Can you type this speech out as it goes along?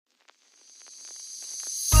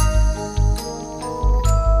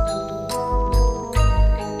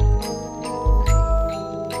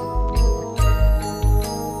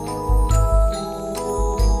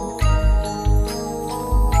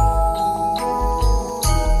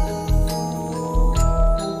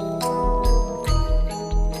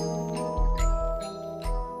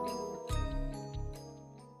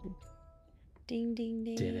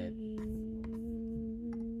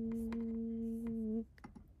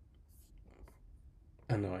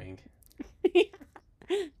annoying.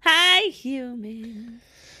 Hi, human.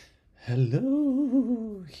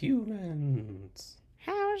 Hello, humans.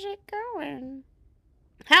 How's it going?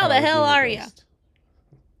 How the hell are you?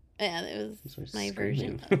 Yeah, it was my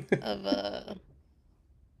version of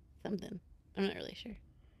something. I'm not really sure.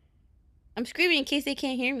 I'm screaming in case they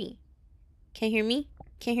can't hear me. Can't hear me?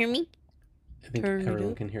 Can't hear me? I think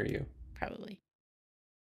everyone can hear you. Probably.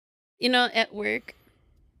 You know, at work,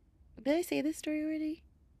 did I say this story already?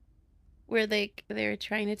 Where they're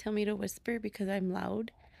trying to tell me to whisper because I'm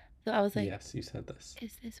loud. So I was like, yes, you said this.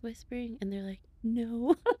 Is this whispering? And they're like,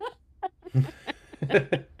 no.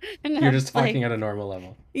 You're just talking at a normal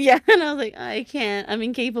level. Yeah, and I was like, I can't. I'm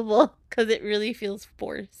incapable because it really feels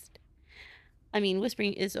forced. I mean,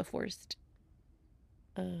 whispering is a forced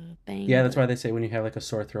thing. Yeah, that's why they say when you have like a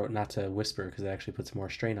sore throat not to whisper because it actually puts more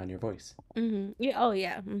strain on your voice. Mm-hmm. Yeah. Oh,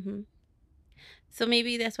 yeah. Mm-hmm. So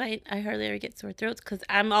maybe that's why I hardly ever get sore throats because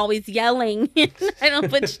I'm always yelling. I don't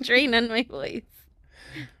put strain on my voice.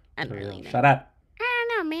 I don't really know. Shut up. I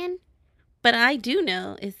don't know, man. But I do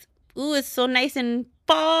know it's so nice and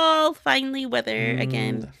fall finally weather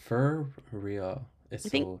again. For real.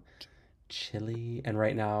 It's so chilly. And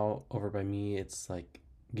right now, over by me, it's like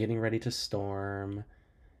getting ready to storm.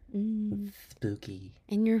 Spooky.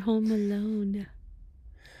 And you're home alone.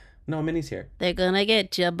 No, Minnie's here. They're gonna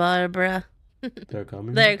get you, Barbara. They're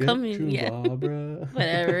coming. They're coming. You, yeah. Barbara.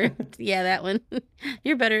 Whatever. Yeah, that one.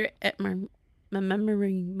 You're better at my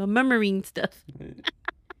memorying stuff.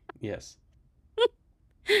 Yes.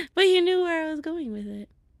 But you knew where I was going with it.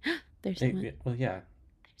 There's someone. Well, yeah.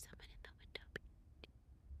 There's someone in the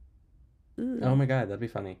window. Ooh. Oh my God, that'd be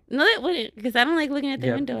funny. No, that wouldn't, because I don't like looking at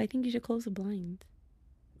the window. I think you should close the blinds.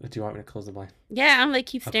 Do you want me to close the blind? Yeah, I'm like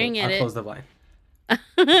keep staring at it. I'll close the blind.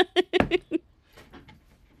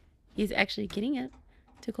 He's actually getting up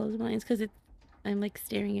to close the blinds because I'm like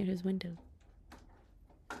staring at his window.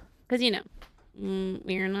 Because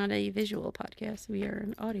we are not a visual podcast. We are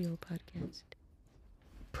an audio podcast.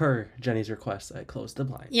 Per Jenny's request, I closed the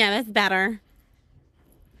blind. Yeah, that's better.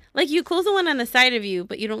 Like you close the one on the side of you,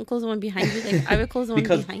 but you don't close the one behind you. Like I would close the one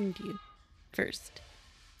behind you first.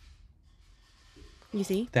 You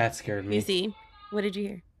see? That scared me. You see? What did you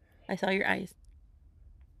hear? I saw your eyes.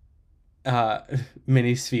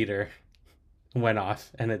 Minnie's feeder went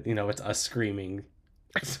off, and it's us screaming.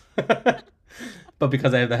 But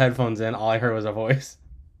because I have the headphones in, all I heard was a voice.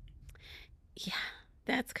 Yeah,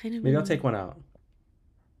 that's kind of. Maybe I'll take one out.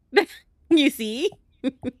 You see?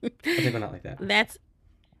 I'll take one out like that.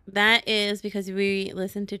 That is because we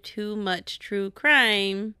listen to too much true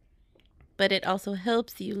crime, but it also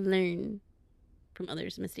helps you learn from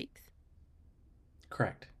others' mistakes.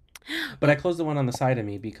 Correct. But I closed the one on the side of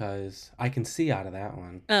me because I can see out of that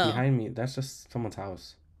one. Oh. Behind me, that's just someone's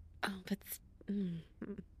house. Oh, but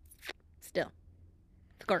still.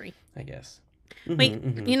 Scary. I guess. Wait,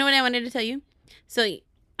 you know what I wanted to tell you? So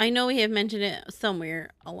I know we have mentioned it somewhere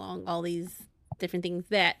along all these different things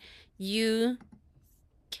that you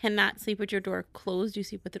cannot sleep with your door closed. You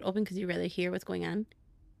sleep with it open because you rather hear what's going on.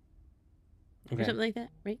 Okay. Or something like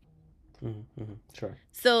that, right? Sure.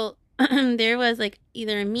 So there was like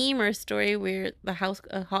either a meme or a story where a house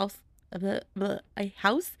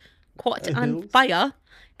caught on fire,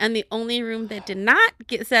 and the only room that did not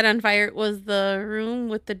get set on fire was the room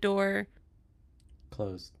with the door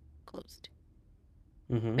closed.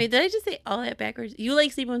 Wait, did I just say all that backwards? You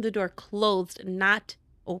like sleeping with the door closed, not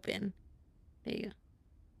open. There you go.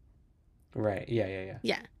 Right. Yeah.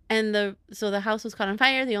 Yeah. And so the house was caught on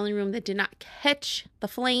fire. The only room that did not catch the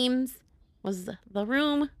flames was the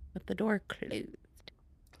room with the door closed.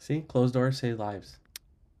 See? Closed doors save lives.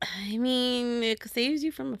 I mean, it saves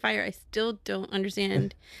you from a fire. I still don't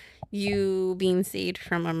understand you being saved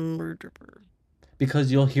from a murderer.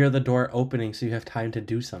 Because you'll hear the door opening, so you have time to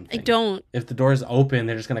do something. I don't. If the door's open,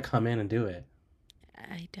 they're just going to come in and do it.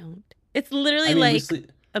 I don't. It's literally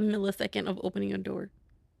a millisecond of opening a door.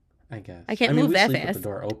 I guess. I can't move that sleep fast. With the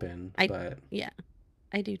door open, but... Yeah,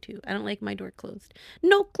 I do too. I don't like my door closed.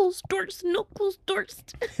 No closed doors. No closed doors.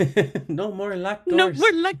 No more locked doors. No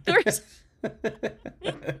more locked doors.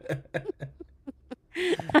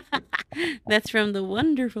 That's from the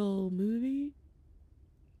wonderful movie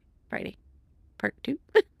Friday Part 2.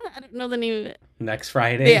 I don't know the name of it. Next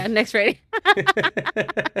Friday? Yeah, next Friday.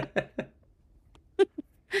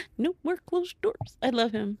 No more closed doors. I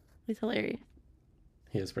love him. He's hilarious.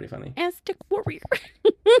 He is pretty funny. Aztec warrior.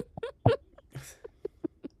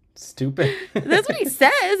 Stupid. That's what he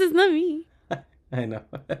says. It's not me. I know.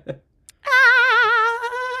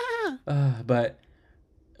 But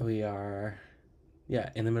we are, Yeah,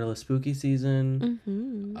 in the middle of spooky season.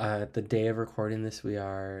 Mm-hmm. The day of recording this, we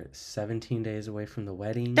are 17 days away from the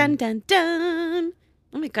wedding. Dun dun dun!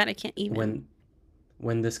 Oh my god, I can't even.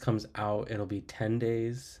 When this comes out, it'll be 10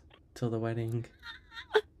 days till the wedding.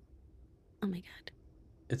 Oh my god.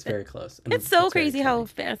 It's very close. It's so crazy how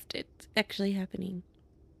fast it's actually happening.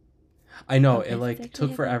 I know, it like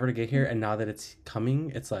took forever to get here, and now that it's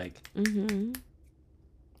coming, it's like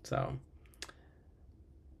so.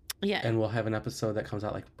 Yeah. And we'll have an episode that comes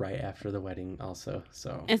out like right after the wedding also.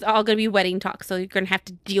 So it's all gonna be wedding talk, so you're gonna have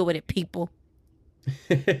to deal with it, people.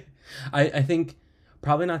 I think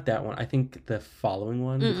probably not that one. I think the following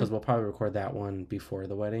one, because we'll probably record that one before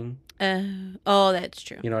the wedding. Oh, that's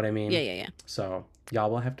true. You know what I mean? Yeah. So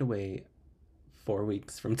y'all will have to wait 4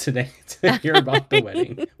 weeks from today to hear about the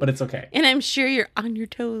wedding, but it's okay. And I'm sure you're on your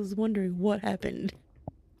toes wondering what happened.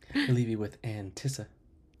 I'll leave you with Antissa.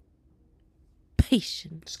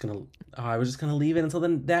 Patience. I was just gonna leave it until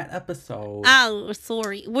that episode. Oh,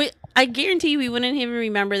 sorry. I guarantee you we wouldn't even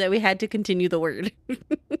remember that we had to continue the word.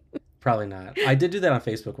 Probably not. I did do that on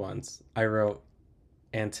Facebook once. I wrote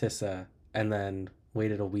Antissa and then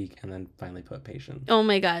waited a week and then finally put patient. Oh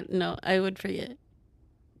my god, no, I would forget.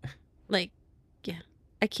 Like, yeah,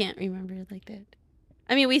 I can't remember it like that.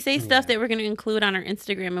 I mean, we say stuff that we're going to include on our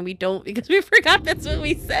Instagram and we don't because we forgot that's what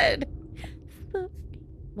we said.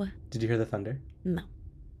 What? Did you hear the thunder? No.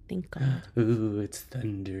 Thank God. Ooh, it's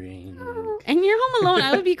thundering. And you're home alone.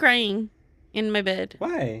 I would be crying in my bed.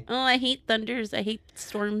 Why? Oh, I hate thunders. I hate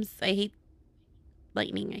storms. I hate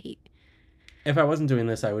lightning. I hate. If I wasn't doing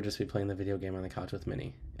this, I would just be playing the video game on the couch with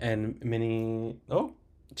Minnie. And Minnie,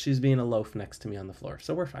 she's being a loaf next to me on the floor,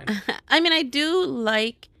 so we're fine. I mean, I do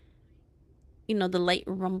like, the light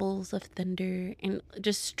rumbles of thunder and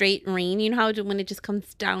just straight rain. You know how when it just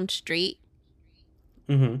comes down straight?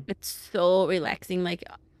 Mm-hmm. It's so relaxing. Like,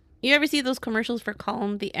 you ever see those commercials for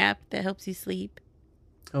Calm, the app that helps you sleep?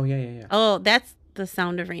 Oh, yeah. Oh, that's the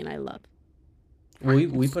sound of rain I love.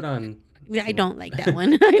 We put on... I don't like that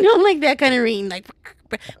one. I don't like that kind of rain. Like,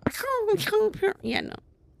 yeah, no.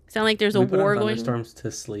 Sound like there's a war going. Thunderstorms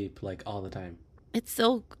to sleep like all the time. It's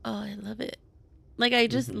so I love it. Like I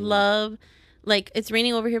just love, like it's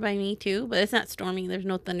raining over here by me too, but it's not storming. There's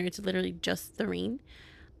no thunder. It's literally just the rain.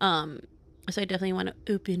 So I definitely want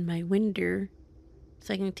to open my window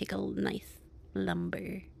so I can take a nice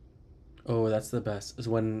lumber. Oh, that's the best. Is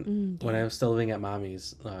when I was still living at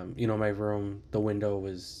mommy's. My room, the window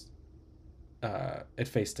was. It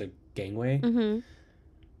faced a gangway. Mm-hmm.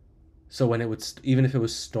 So when it would, even if it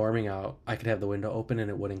was storming out, I could have the window open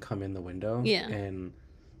and it wouldn't come in the window. Yeah. And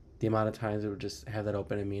the amount of times it would just have that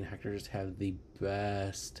open and me and Hector just have the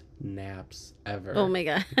best naps ever. Oh my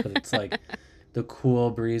God. Because it's like the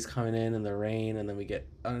cool breeze coming in and the rain and then we get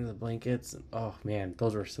under the blankets. And, oh man,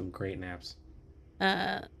 those were some great naps.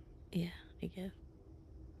 Yeah, I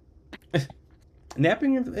guess.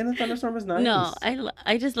 Napping in a thunderstorm is nice. No,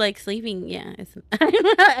 I just like sleeping. Yeah,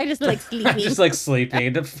 I just like sleeping. I just like sleeping.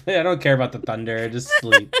 I don't care about the thunder. I just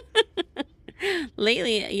sleep.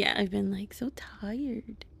 Lately, yeah, I've been like so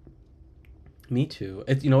tired. Me too.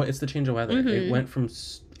 It's the change of weather. Mm-hmm. It went from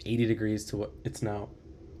 80 degrees to what it's now.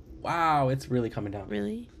 Wow, it's really coming down.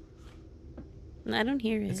 Really? I don't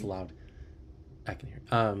hear it. It's loud. I can hear it.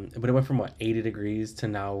 But it went from 80 degrees to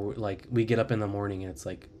now, like we get up in the morning and it's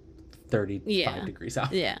like 35 degrees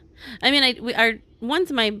out. Yeah. I mean,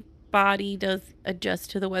 once my body does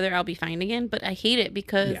adjust to the weather, I'll be fine again. But I hate it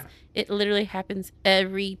because it literally happens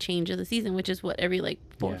every change of the season, which is every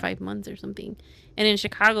 4 or 5 months or something. And in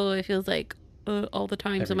Chicago, it feels like all the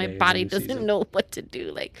time. So my body doesn't know what to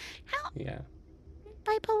do. Like, help. Yeah.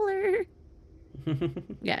 Bipolar.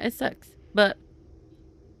 Yeah, it sucks. But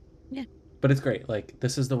yeah. But it's great. Like,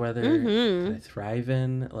 this is the weather that I thrive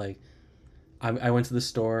in. Like, I went to the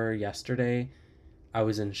store yesterday. I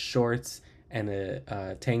was in shorts and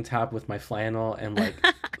a tank top with my flannel and like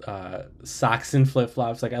socks and flip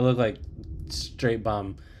flops. Like I look like straight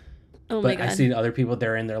bum. Oh my God! I see other people.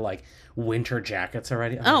 They're in their like winter jackets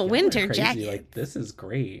already. I'm like, winter jackets! Like this is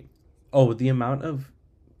great. Oh, the amount of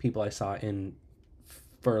people I saw in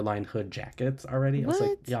fur-lined hood jackets already. What? I was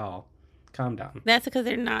like, y'all, calm down. That's because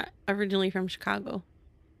they're not originally from Chicago.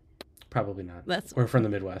 Probably not. Or from the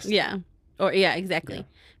Midwest. Yeah. Yeah, exactly. Yeah.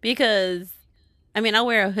 Because, I mean, I'll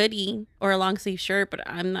wear a hoodie or a long sleeve shirt, but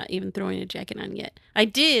I'm not even throwing a jacket on yet. I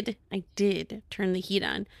did turn the heat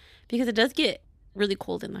on because it does get really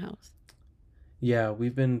cold in the house. Yeah,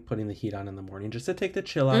 we've been putting the heat on in the morning just to take the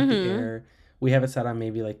chill out the air. We have it set on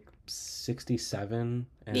maybe like 67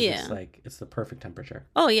 and it's the perfect temperature.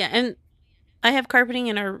 Oh, yeah. And I have carpeting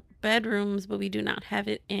in our bedrooms, but we do not have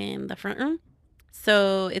it in the front room.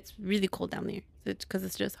 So it's really cold down there. It's because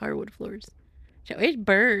it's just hardwood floors. So it's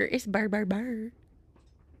burr. It's burr.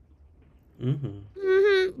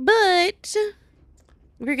 But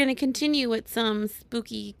we're gonna continue with some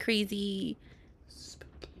spooky, crazy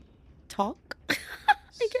talk. I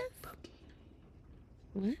guess. Spooky.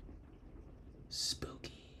 What?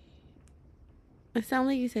 Spooky. It sounded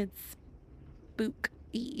like you said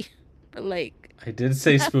spooky, but like I did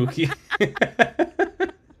say spooky.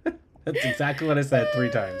 That's exactly what I said 3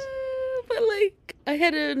 times. But like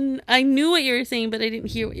I knew what you were saying, but I didn't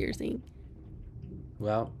hear what you were saying.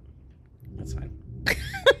 Well, that's fine.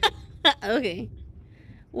 Okay.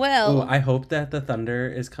 Well. Ooh, I hope that the thunder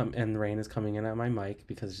and the rain is coming in at my mic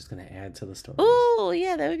because it's just gonna add to the story. Oh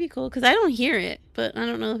yeah, that would be cool because I don't hear it, but I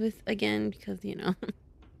don't know if it's because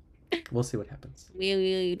We'll see what happens.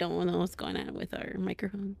 We don't know what's going on with our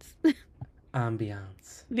microphones.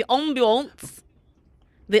 Ambiance. The ambiance.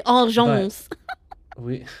 The ambiance.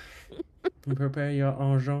 We prepare your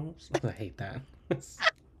ambiance. I hate that.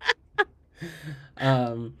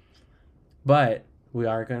 But we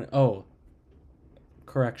are gonna. Oh,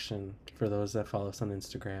 correction for those that follow us on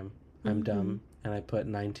Instagram. I'm dumb, and I put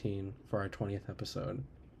 19 for our 20th episode.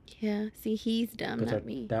 Yeah, see, he's dumb, not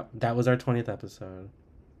me. That was our 20th episode.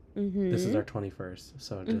 Mm-hmm. This is our 21st,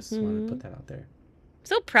 so just want to put that out there.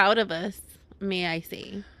 So proud of us, may I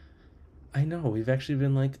say. I know, we've actually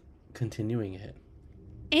been like continuing it.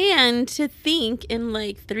 And to think in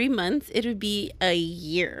like 3 months, it would be a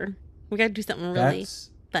year. We got to do something really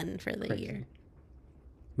fun for the year.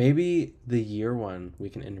 Maybe the year one, we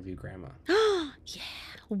can interview Grandma. Yeah.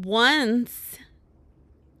 Once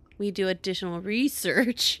we do additional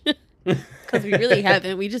research. Because we really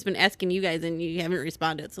haven't. We've just been asking you guys and you haven't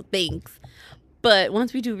responded, so thanks. But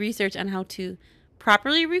once we do research on how to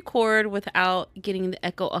properly record without getting the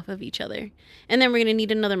echo off of each other. And then we're going to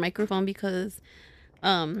need another microphone because,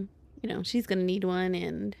 she's going to need one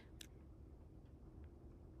and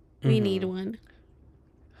we need one.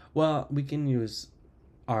 Well, we can use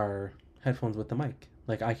our headphones with the mic.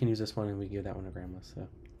 Like, I can use this one and we give that one to Grandma, so.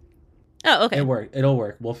 Oh, okay. It'll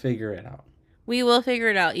work. We'll figure it out. We will figure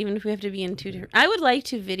it out, even if we have to be in 2 different... I would like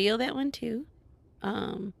to video that one, too.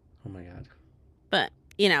 Oh, my God. But,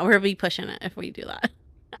 we'll be pushing it if we do that.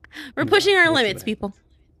 We're pushing our limits, people.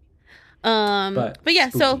 But yeah,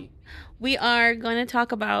 spooky. So we are going to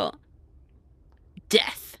talk about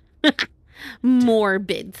death.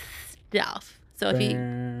 Morbid stuff. So if you...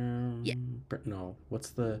 Yeah. No.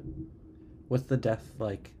 What's the death,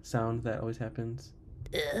 like, sound that always happens?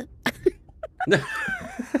 No,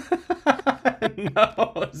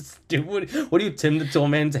 stupid. What are you, Tim the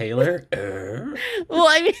Toolman Taylor? Well,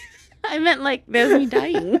 I meant like there's me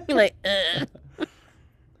dying. Like,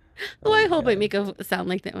 Oh, I hope I make a sound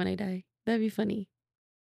like that when I die. That'd be funny.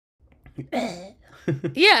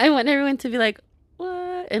 Yeah, I want everyone to be like,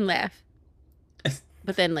 what? And laugh.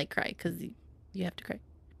 But then like cry because you have to cry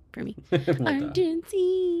for me.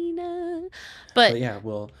 Argentina. But yeah,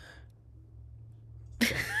 well.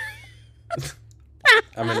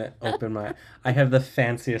 I'm gonna open I have the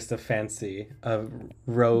fanciest of fancy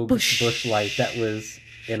Rogue Bush Light that was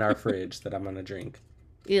in our fridge that I'm gonna drink.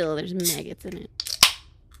 Ew, there's maggots in it.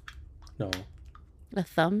 No. A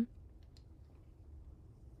thumb?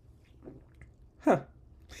 Huh.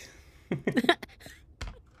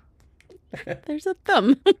 There's a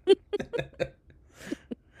thumb.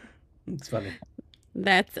 It's funny.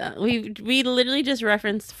 That's we literally just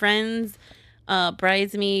referenced Friends,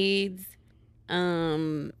 Bridesmaids.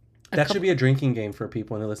 That should be a drinking game for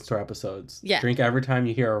people when they listen to our episodes. Yeah. Drink every time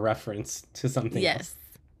you hear a reference to something else.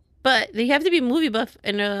 But you have to be a movie buff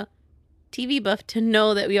and a TV buff to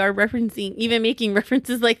know that we are even making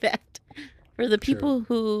references like that. For the people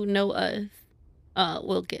who know us,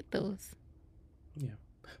 will get those. Yeah.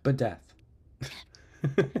 But death.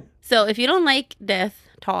 So if you don't like death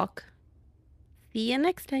talk, see you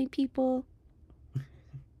next time, people.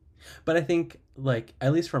 But I think, like,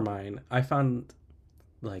 at least for mine, I found,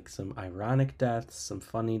 like, some ironic deaths, some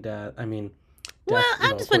funny death. I mean, well,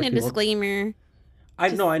 I'm just putting a disclaimer. I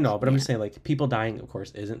know, but I'm just saying, like, people dying, of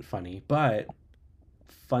course, isn't funny, but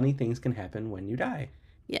funny things can happen when you die.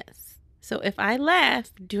 Yes. So if I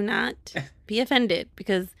laugh, do not be offended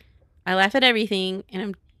because I laugh at everything, and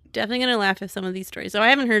I'm definitely going to laugh at some of these stories. So I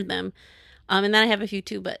haven't heard them, and then I have a few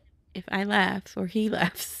too, but if I laugh or he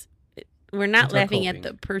laughs, we're not laughing at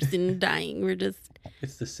the person dying. We're just...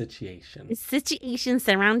 It's the situation. The situation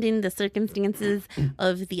surrounding the circumstances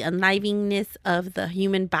of the alivingness of the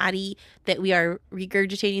human body that we are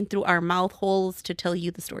regurgitating through our mouth holes to tell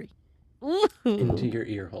you the story. Ooh. Into your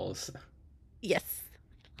ear holes. Yes.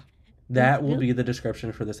 That will be the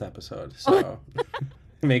description for this episode. So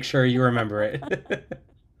Make sure you remember it.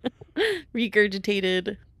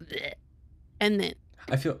 Regurgitated. And then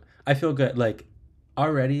I feel good. Like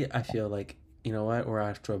already I feel like, you know what, we're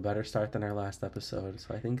off to a better start than our last episode.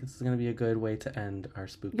 So I think it's gonna be a good way to end our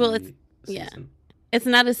spooky season. Yeah. It's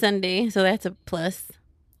not a Sunday, so that's a plus.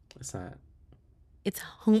 It's not. It's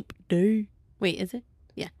hump day. Wait, is it?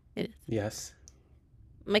 Yeah, it is. Yes.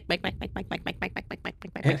 Mike.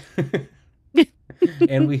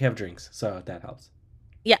 And we have drinks, so that helps.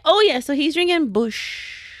 Yeah. Oh, yeah. So he's drinking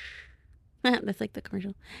Bush. That's like the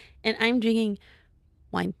commercial. And I'm drinking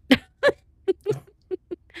wine. Isn't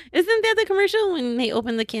that the commercial when they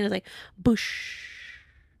open the can? It's like Bush.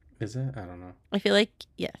 Is it? I don't know. I feel like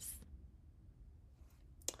yes.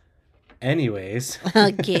 Anyways.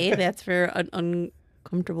 Okay, that's for an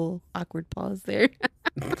uncomfortable, awkward pause there.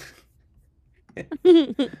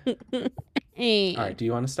 Hey. All right. Do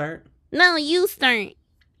you want to start? No, you start.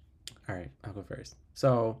 All right. I'll go first.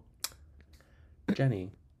 So,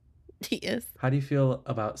 Jenny. Yes. How do you feel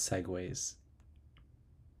about segues?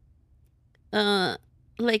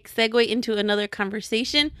 Like segue into another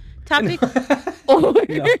conversation topic, or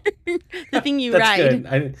no. The thing you ride.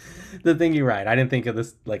 Good. The thing you ride. I didn't think of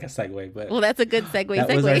this like a segue, but well, that's a good segue.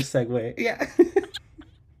 That was our segue. Yeah.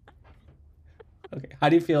 Okay. How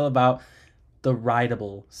do you feel about the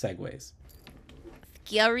rideable segways?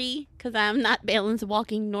 Scary, because I'm not balanced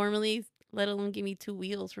walking normally, let alone give me 2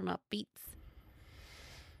 wheels for my feet.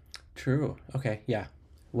 True. Okay. Yeah.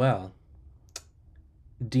 Well,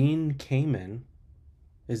 Dean Kamen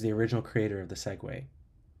is the original creator of the Segway.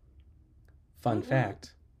 Fun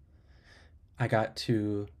fact, I got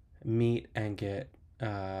to meet and get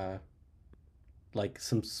like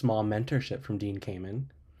some small mentorship from Dean Kamen.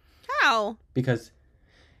 How? Because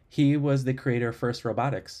he was the creator of First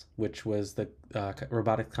Robotics, which was the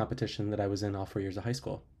robotics competition that I was in all 4 years of high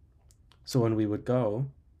school. So when we would go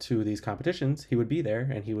to these competitions, he would be there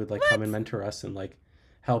and he would like come and mentor us and like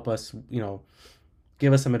help us, you know,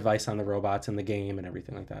 give us some advice on the robots and the game and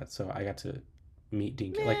everything like that. So I got to meet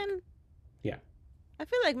Dean. Man, like, yeah. I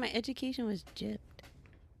feel like my education was gypped.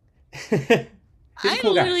 I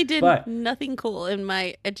cool literally did nothing cool in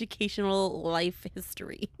my educational life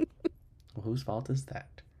history. Well, whose fault is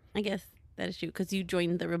that? I guess that is true, because you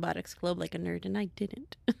joined the robotics club like a nerd and I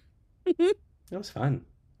didn't. It was fun.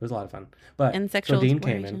 It was a lot of fun. But and sexual so Dean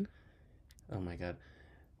Kamen. Oh my god.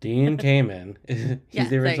 Dean Kamen. He's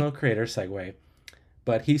the original creator, Segway.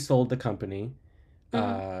 But he sold the company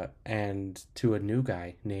and to a new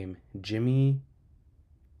guy named Jimmy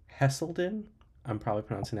Hesselden. I'm probably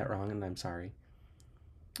pronouncing that wrong and I'm sorry.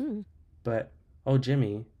 But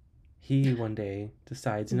Jimmy, he one day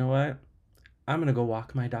decides, you know what? I'm going to go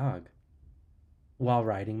walk my dog while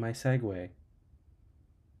riding my Segway.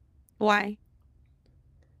 Why?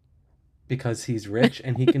 Because he's rich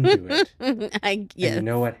and he can do it. Yes. And you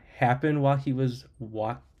know what happened while he was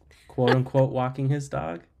quote unquote walking his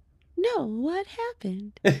dog? No, what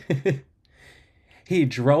happened? He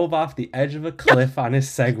drove off the edge of a cliff on his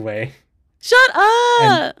Segway. Shut up!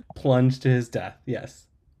 And plunged to his death. Yes.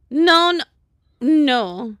 No.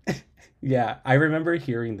 Yeah, I remember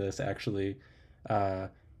hearing this actually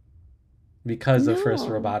because of First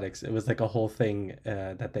Robotics. It was like a whole thing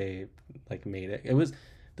that they like made it.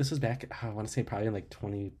 This was back, I want to say probably in like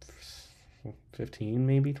 2015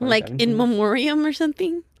 maybe, 2017. Like in memoriam or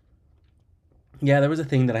something? Yeah, there was a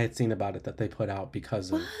thing that I had seen about it that they put out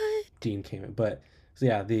because of Dean Kamen. But so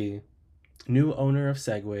yeah, the new owner of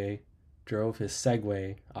Segway drove his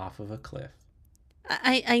Segway off of a cliff.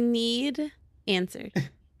 I need answered.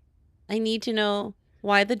 I need to know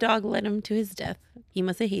why the dog led him to his death. He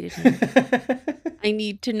must have hated him. I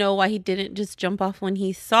need to know why he didn't just jump off when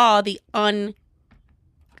he saw the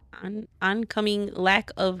oncoming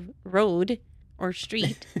lack of road or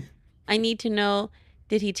street. I need to know,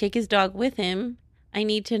 did he take his dog with him? I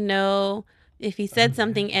need to know if he said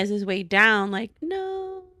something as his way down, like,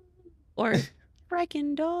 no, or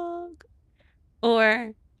frickin' dog,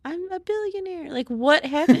 or I'm a billionaire. Like, what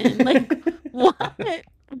happened? Like,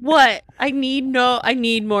 what? I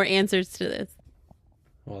need more answers to this.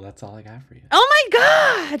 Well, that's all I got for you. Oh my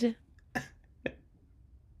God!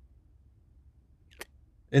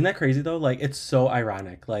 Isn't that crazy though? Like, it's so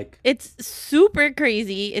ironic. Like, it's super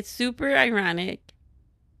crazy. It's super ironic.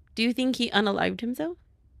 Do you think he unalived himself?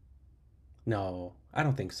 No, I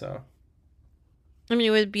don't think so. I mean,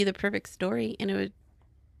 it would be the perfect story and it would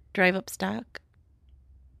drive up stock.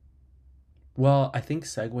 Well, I think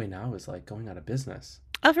Segway now is like going out of business.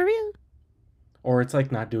 Oh, for real? Or it's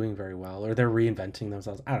like not doing very well, or they're reinventing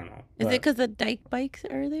themselves. I don't know. Is it because the dyke bikes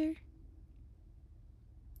are there?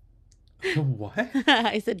 What?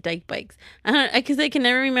 I said dyke bikes. I don't because I can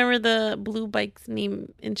never remember the blue bike's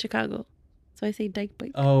name in Chicago, so I say dyke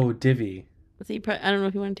bike. Oh, divvy. So I don't know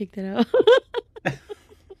if you want to take that out.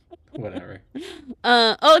 Whatever.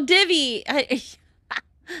 Oh, divvy. I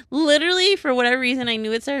literally for whatever reason I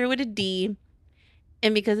knew it started with a D,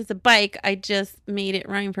 and because it's a bike, I just made it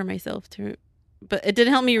rhyme for myself too. But it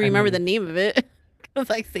didn't help me remember the name of it. Because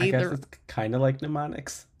I guess it's kind of like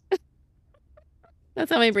mnemonics. That's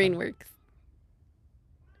how my brain works.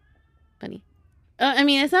 Funny. I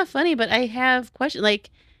mean, it's not funny, but I have questions. Like,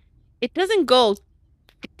 it doesn't go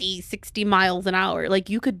 50, 60 miles an hour. Like,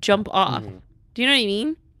 you could jump off. Mm. Do you know what I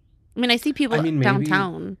mean? I mean, I see people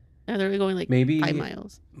downtown, and they're going like 5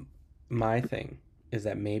 miles. My thing is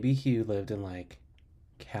that maybe he lived in like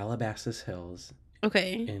Calabasas Hills.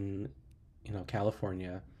 Okay. In,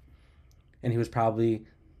 California. And he was probably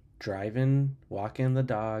driving, walking the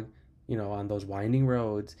dog, on those winding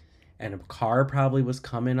roads. And a car probably was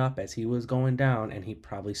coming up as he was going down. And he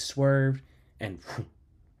probably swerved and...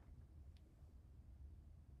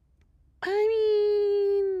 I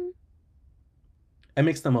mean... It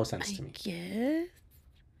makes the most sense to me. I guess.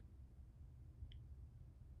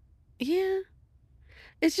 Yeah.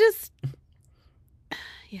 It's just...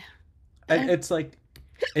 Yeah. It's like...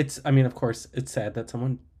 I mean, of course, it's sad that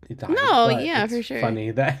someone died. No, yeah, for sure.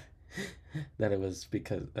 Funny that it was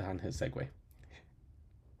because on his Segway.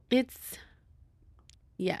 It's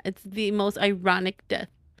the most ironic death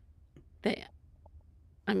that,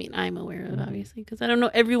 I mean, I'm aware of, obviously, because I don't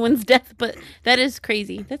know everyone's death, but that is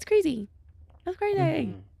crazy. That's crazy. That's crazy.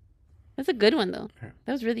 Mm-hmm. That's a good one, though.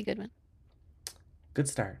 That was a really good one. Good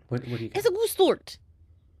start. What do you got? It's a good start.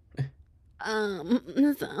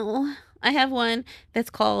 So I have one that's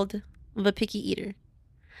called The Picky Eater.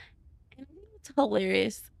 And it's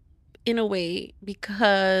hilarious in a way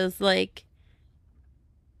because, like,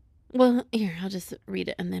 well, here, I'll just read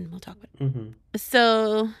it and then we'll talk about it. Mm-hmm.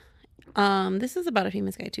 So, this is about a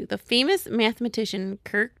famous guy, too. The famous mathematician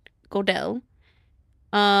Kurt Gödel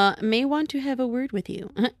may want to have a word with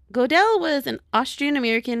you. Gödel was an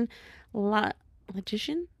Austrian-American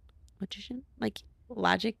logician? Like,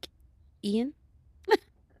 logic Ian?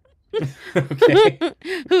 Okay.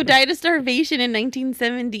 Who died of starvation in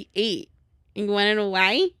 1978. You want to know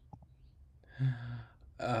why?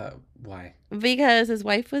 Why? Because his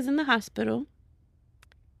wife was in the hospital.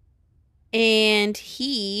 And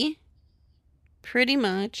he pretty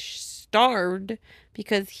much starved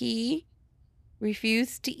because he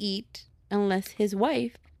refused to eat unless his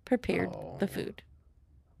wife prepared the food.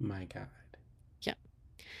 My God. Yeah.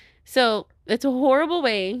 So it's a horrible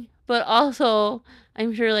way, but also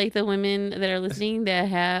I'm sure like the women that are listening that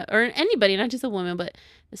have, or anybody, not just a woman, but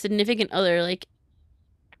a significant other, like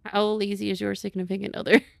how lazy is your significant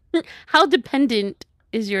other? How dependent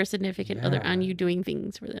is your significant other on you doing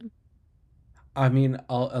things for them? I mean,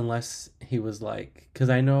 unless he was like, because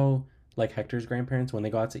I know like Hector's grandparents, when they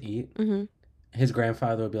go out to eat, mm-hmm. his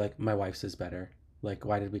grandfather would be like, my wife's is better. Like,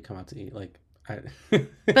 why did we come out to eat? Like,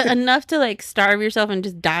 but enough to like starve yourself and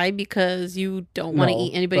just die because you don't want to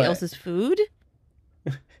eat anybody else's food?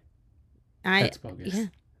 That's bogus. Yeah.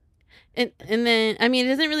 And then, I mean, it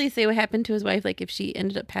doesn't really say what happened to his wife, like if she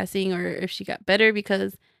ended up passing or if she got better,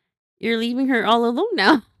 because you're leaving her all alone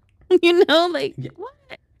now. You know, like, what?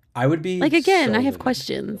 I would be like, again, I have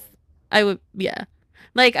questions. I would, yeah.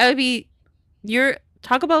 Like, I would be,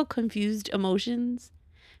 talk about confused emotions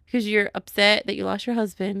because you're upset that you lost your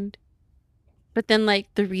husband. But then, like,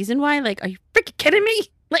 the reason why, like, are you freaking kidding me?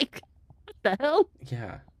 Like, what the hell?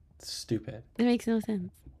 Yeah, it's stupid. It makes no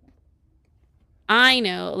sense. I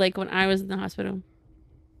know, like, when I was in the hospital,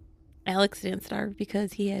 Alex didn't starve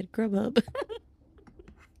because he had Grubhub.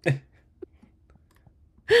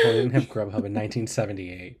 Well, I didn't have Grubhub in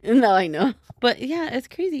 1978. No, I know. But, yeah, it's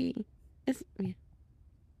crazy. It's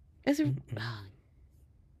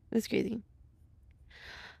crazy.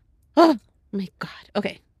 Oh, my God.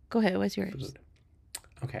 Okay, go ahead. What's yours? Food.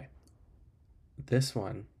 Okay. This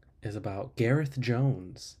one is about Gareth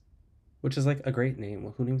Jones, which is, like, a great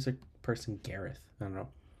name. Who names a person Gareth? I don't know.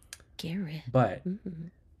 Gareth. But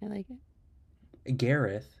I like it.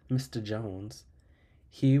 Gareth, Mr. Jones,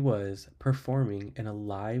 he was performing in a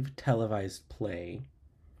live televised play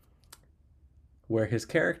where his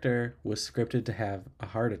character was scripted to have a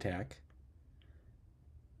heart attack,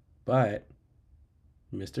 but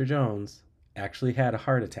Mr. Jones actually had a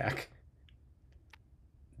heart attack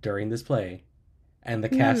during this play, and the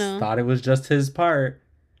cast thought it was just his part,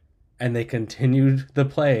 and they continued the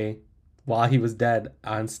play while he was dead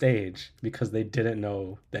on stage because they didn't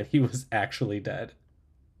know that he was actually dead.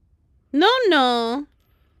 No.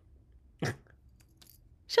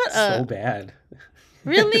 Shut So up. bad.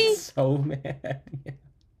 Really? So mad. Yeah.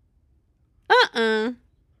 Uh-uh.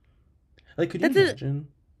 Like, could you That's it. imagine?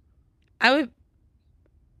 I would.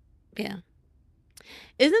 Yeah.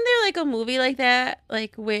 Isn't there like a movie like that,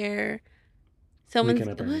 like where someone's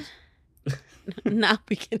Weekend at Bernie's. not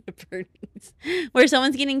Weekend at Bernie's, where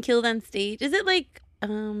someone's getting killed on stage? Is it like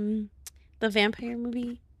the vampire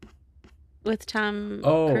movie with Tom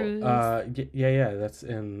Cruise? Yeah. That's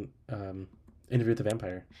in Interview with the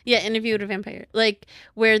Vampire. Yeah, Interview with a Vampire. Like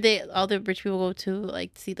where all the rich people go to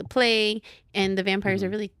like see the play, and the vampires are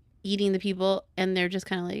really eating the people, and they're just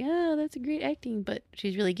kind of like, oh, that's a great acting, but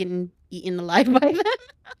she's really getting eaten alive by them.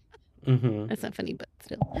 Mm-hmm. That's not funny, but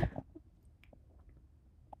still,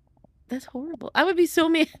 that's horrible. I would be so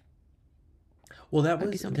mad. Well, there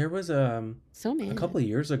was So mad. a couple of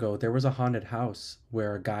years ago, there was a haunted house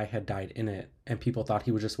where a guy had died in it, and people thought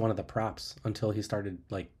he was just one of the props until he started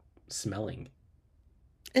like smelling.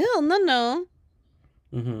 Ew, no.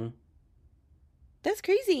 Mm-hmm. That's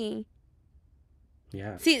crazy.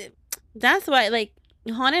 Yeah. See, that's why like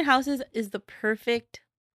haunted houses is the perfect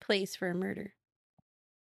place for a murder.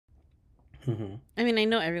 Mm-hmm. I mean, I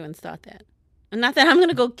know everyone's thought that. Not that I'm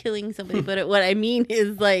gonna go killing somebody, but what I mean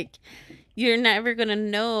is like you're never gonna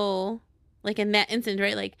know, like in that instance,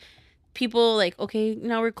 right? Like people like, okay,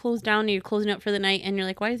 now we're closed down and you're closing up for the night, and you're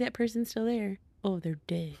like, why is that person still there? Oh, they're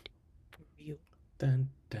dead. For real. Dun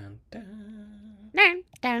dun dun. Dun,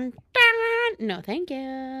 dun, dun. No, thank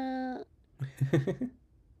you.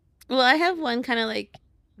 Well, I have one kind of like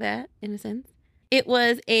that in a sense. It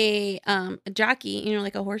was a jockey,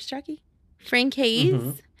 like a horse jockey, Frank Hayes.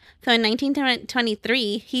 Mm-hmm. So in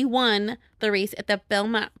 1923, he won the race at the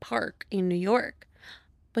Belmont Park in New York,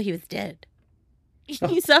 but he was dead.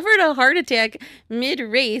 He suffered a heart attack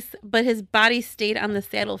mid-race, but his body stayed on the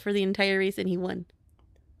saddle for the entire race, and he won.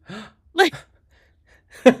 Like,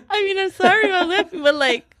 I mean, I'm sorry about laughing, but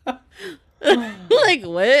like, like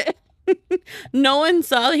what? No one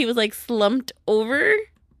saw that he was like slumped over.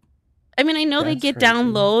 I mean, I know they get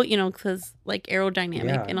down low, because like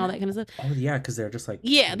aerodynamic and all that kind of stuff. Oh yeah, because they're just like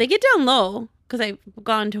yeah, they get down low because I've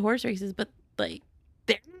gone to horse races, but like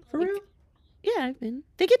they're for real. Yeah, I've been.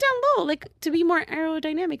 They get down low, like to be more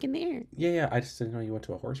aerodynamic in the air. Yeah. I just didn't know you went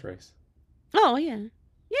to a horse race. Oh yeah,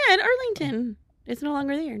 in Arlington. It's no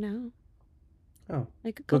longer there now. Oh,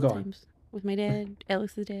 like a couple times with my dad,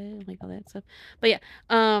 Alex's dad, like all that stuff. But yeah,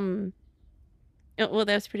 well,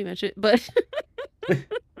 that's pretty much it. But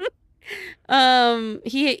so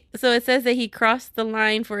it says that he crossed the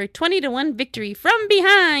line for a 20-1 victory from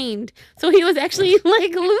behind. So he was actually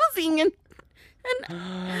like losing, and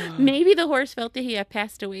maybe the horse felt that he had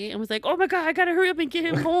passed away and was like, "Oh my god, I gotta hurry up and get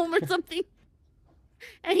him home" or something.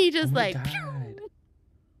 And he just pew!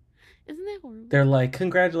 Isn't that horrible? They're like,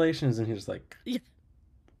 "Congratulations," and he's like, "Yeah."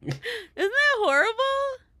 Isn't that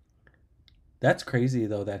horrible? That's crazy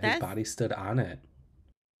though that his body stood on it.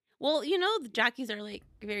 Well, the jockeys are like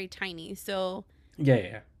very tiny, so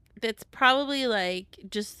yeah. That's probably like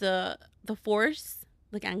just the force.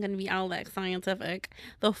 Like I'm gonna be all like scientific.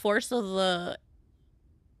 The force of the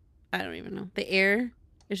I don't even know. The air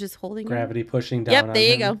is just holding gravity pushing down. Yep, on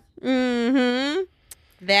there you him. go. Mm-hmm.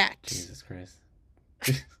 That. Jesus Christ.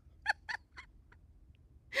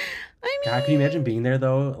 I mean, God, can you imagine being there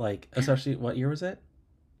though? Like, especially what year was it?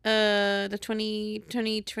 The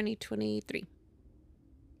 2023.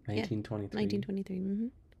 1923. 1923. Mm-hmm.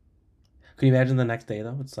 Can you imagine the next day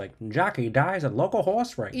though? It's like jockey dies at local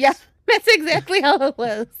horse race. Yeah, that's exactly how it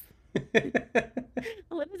was.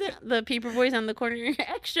 What is it? The paper boys on the corner.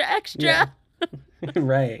 Extra. Yeah.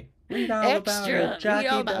 Right. Read all Extra. about it.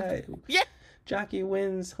 Jockey died. Yeah. Jockey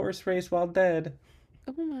wins horse race while dead.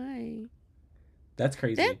 Oh my. That's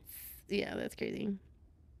crazy. That's crazy.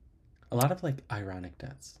 A lot of like ironic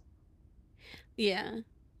deaths. Yeah.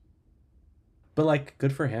 But like,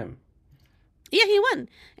 good for him. Yeah, he won.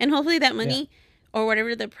 And hopefully that money or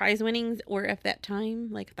whatever the prize winnings were at that time,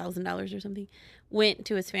 like $1,000 or something, went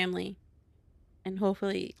to his family. And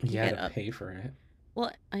hopefully he had to pay for it.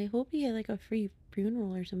 Well, I hope he had like a free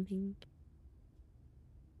funeral or something.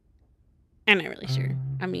 I'm not really sure.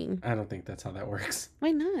 I mean, I don't think that's how that works.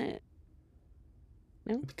 Why not?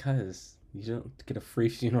 No? Because you don't get a free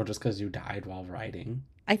funeral just because you died while riding.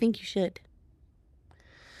 I think you should.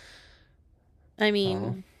 I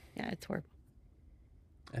mean, yeah, it's horrible.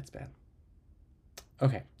 That's bad.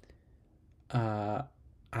 Okay.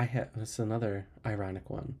 This is another ironic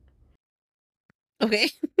one. Okay.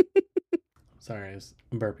 Sorry, I was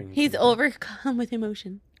burping. He's overcome with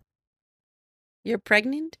emotion. You're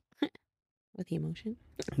pregnant? With emotion?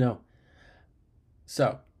 No.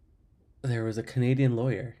 So, there was a Canadian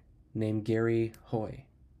lawyer named Gary Hoy.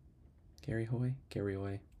 Gary Hoy? Gary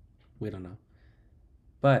Hoy. We don't know.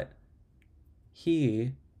 But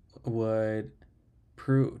he would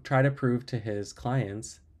try to prove to his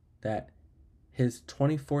clients that his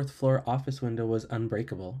 24th floor office window was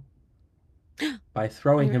unbreakable by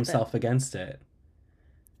throwing himself against it.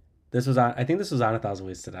 This was on, I think this was on A Thousand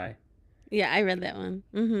Ways to Die. Yeah, I read that one.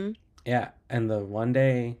 Mm-hmm. Yeah, and the one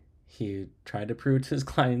day he tried to prove to his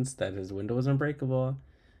clients that his window was unbreakable,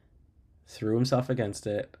 threw himself against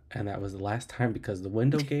it, and that was the last time because the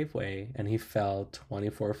window gave way and he fell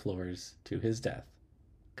 24 floors to his death.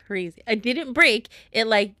 Crazy. It didn't break. It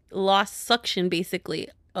like lost suction basically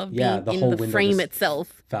of being the in whole the window frame just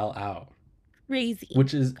itself. fell out. Crazy.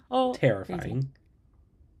 Which is terrifying.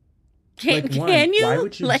 Crazy. Like, Can you? Why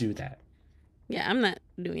would you do that? Yeah, I'm not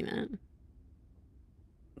doing that.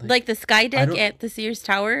 Like the sky deck at the Sears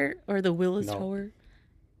Tower or the Willis Tower.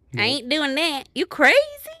 No. I ain't doing that. You crazy?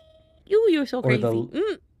 You're so crazy. Or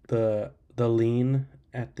the lean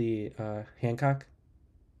at the Hancock.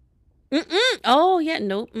 Oh yeah,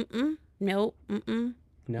 nope. Nope. No,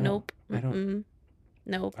 nope. I don't.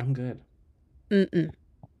 Nope. I'm good. No.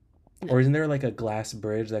 Or isn't there like a glass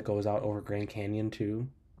bridge that goes out over Grand Canyon too?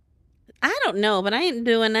 I don't know, but I ain't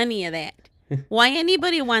doing any of that. Why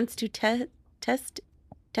anybody wants to test,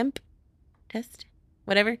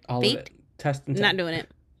 whatever. All fate? Of it. Test and I'm not doing it.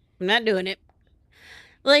 I'm not doing it.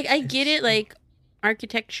 Like, I get it, like,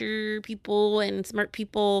 architecture people and smart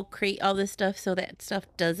people create all this stuff so that stuff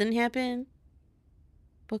doesn't happen.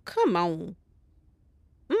 But come on.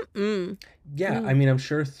 Yeah, I mean, I'm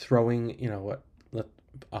sure throwing,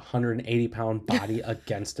 180-pound body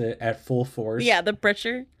against it at full force. Yeah, the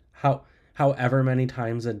pressure. However many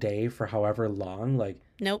times a day for however long, like.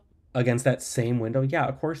 Nope. Against that same window, yeah,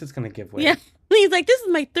 of course it's going to give way. Yeah. He's like, this is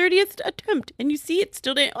my 30th attempt, and you see it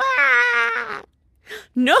still didn't. Ah!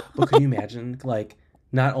 No. But can you imagine, like,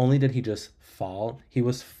 not only did he just fall, he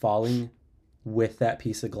was falling with that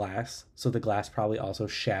piece of glass, so the glass probably also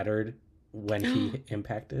shattered when he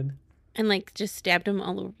impacted. And, like, just stabbed him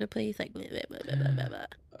all over the place, like, blah, blah, blah, blah, blah, blah.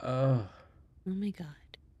 Oh my God.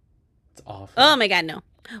 It's awful. Oh, my God, no.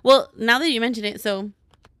 Well, now that you mention it, so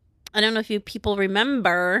I don't know if you people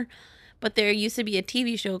remember, but there used to be a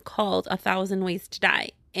TV show called A Thousand Ways to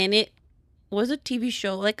Die. And it was a TV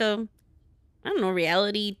show, like a, I don't know,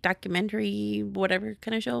 reality, documentary, whatever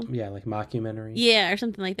kind of show. Yeah, like mockumentary. Yeah, or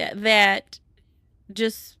something like that. That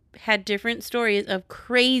just had different stories of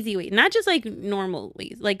crazy ways. Not just like normal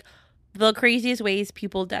ways, like the craziest ways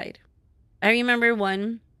people died. I remember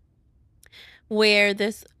one where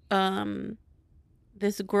this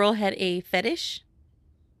girl had a fetish.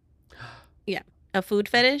 Yeah, a food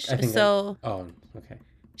fetish. Okay.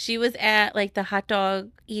 She was at like the hot dog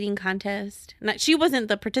eating contest. She wasn't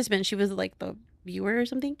the participant. She was like the viewer or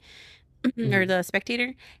something, or the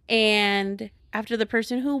spectator. And after the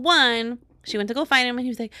person who won, she went to go find him, and he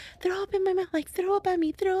was like, "Throw up in my mouth, like throw up on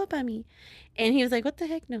me, throw up on me." And he was like, "What the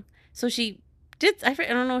heck, no." So she did. I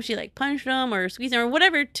don't know if she like punched him or squeezed him or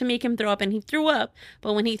whatever to make him throw up, and he threw up.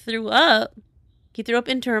 But when he threw up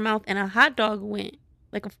into her mouth, and a hot dog went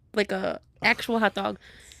like a actual hot dog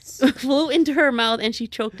flew into her mouth, and she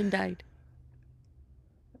choked and died.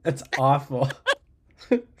 That's awful.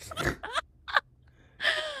 We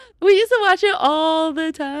used to watch it all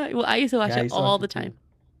the time. Well, I used to watch it all the time.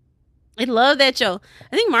 I love that show.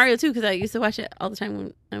 I think Mario too, because I used to watch it all the time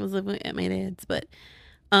when I was living at my dad's. But,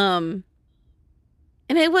 and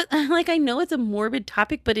it was like, I know it's a morbid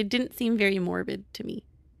topic, but it didn't seem very morbid to me.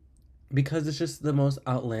 Because it's just the most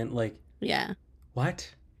outland, like. Yeah.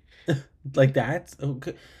 What? Like that's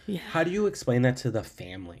okay. Yeah. How do you explain that to the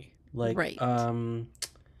family? Like, right.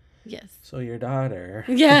 Yes. So your daughter.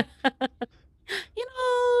 Yeah.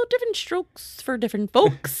 Different strokes for different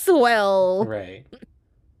folks. Well. Right.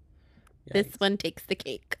 This one takes the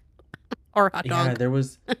cake. Or hot dog. Yeah,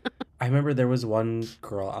 I remember there was one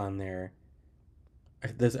girl on there.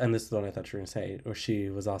 This is the one I thought you were gonna say, where she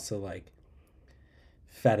was also like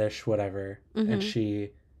fetish, whatever, and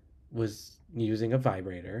she was using a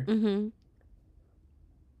vibrator.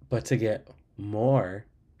 But to get more,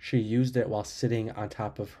 she used it while sitting on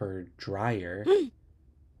top of her dryer,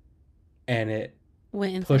 and it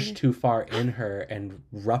pushed too far in her and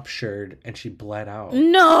ruptured, and she bled out.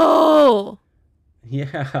 No!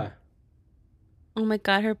 Yeah. Oh my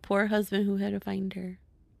God, her poor husband who had to find her.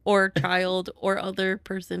 Or child, or other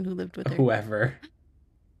person who lived with her. Whoever.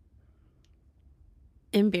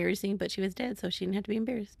 Embarrassing, but she was dead, so she didn't have to be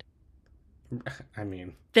embarrassed. I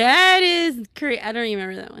mean. That is crazy. I don't even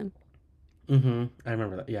remember that one. I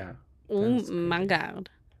remember that, yeah. Oh my God.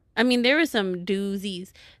 I mean, there were some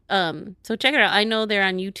doozies. So check it out. I know they're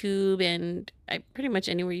on YouTube and pretty much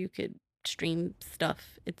anywhere you could stream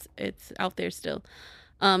stuff. It's out there still.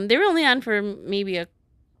 They were only on for maybe a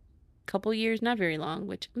couple years, not very long,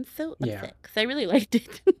 which I'm so upset because I really liked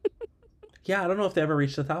it. Yeah, I don't know if they ever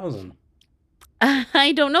reached 1,000.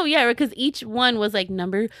 I don't know. Yeah, because each one was like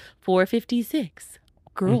number 456.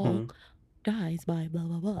 Girl dies by blah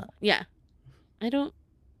blah blah. Yeah, I don't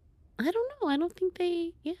know. I don't think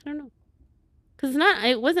they. Yeah, I don't know. Because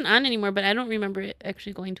it wasn't on anymore, but I don't remember it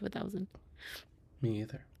actually going to 1,000. Me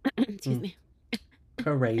either. Excuse me.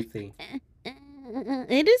 Crazy.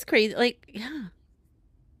 It is crazy. Like, yeah.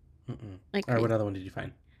 Like, all right, what other one did you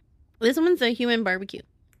find? This one's a human barbecue.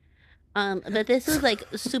 But this was like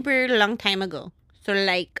super long time ago. So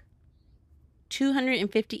like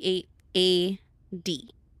 258 AD.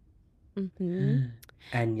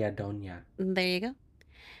 Anya Donya. There you go.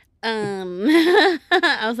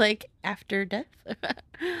 I was like, after death.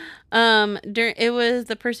 It was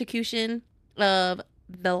the persecution of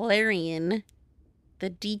Valerian, the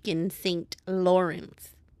deacon Saint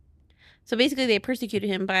Lawrence. So basically, they persecuted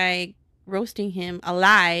him by roasting him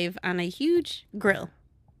alive on a huge grill.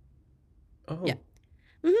 Oh. Yeah.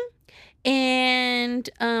 And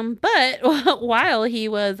but while he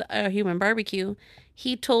was a human barbecue,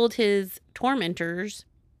 he told his tormentors,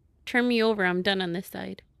 "Turn me over. I'm done on this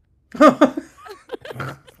side."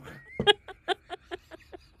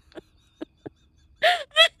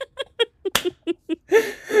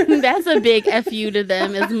 That's a big FU to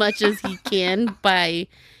them as much as he can by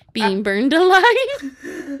being burned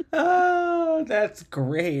alive. Oh, that's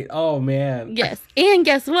great. Oh, man. Yes. And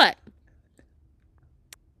guess what?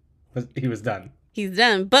 He was done. He's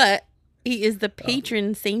done, but he is the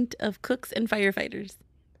patron saint of cooks and firefighters.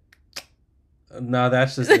 No,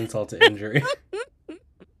 that's just insult to injury.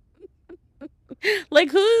 Like,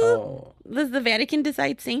 who does the Vatican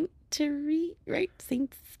decide saintry, right?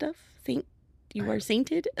 Saint stuff? Saint, you are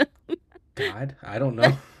sainted? God? I don't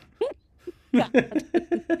know. God.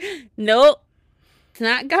 Nope. It's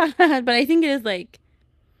not God, but I think it is like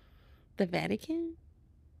the Vatican.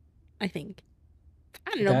 I think.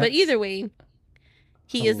 I don't know, but either way,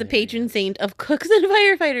 he is the patron saint of cooks and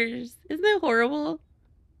firefighters. Isn't that horrible?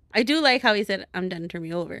 I do like how he said, "I'm done, turn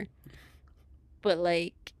me over." But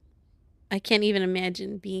like, I can't even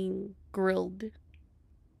imagine being grilled.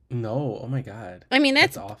 No, oh my God. I mean,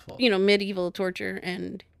 that's awful. Medieval torture,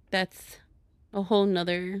 and that's a whole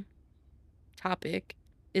nother topic,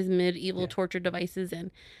 is medieval torture devices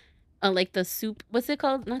and like the soup. What's it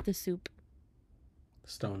called? Not the soup.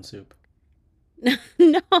 Stone soup.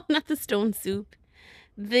 No, not the stone soup.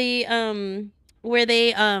 The where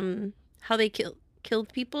they how they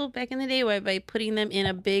killed people back in the day by putting them in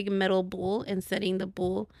a big metal bowl and setting the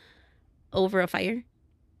bowl over a fire.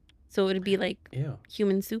 So it would be like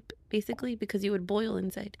human soup, basically, because you would boil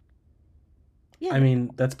inside. Yeah. I mean,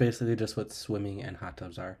 that's basically just what swimming and hot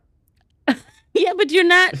tubs are. Yeah, but you're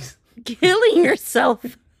not killing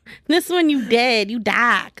yourself. This one, you dead. You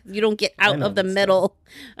die. You don't get out of the metal.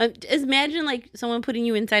 Imagine like someone putting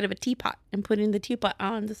you inside of a teapot and putting the teapot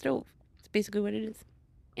on the stove. It's basically what it is.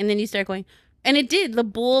 And then you start going. And it did. The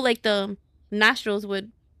bowl, like the nostrils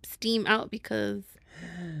would steam out because,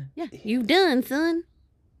 yeah, you done, son.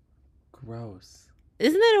 Gross.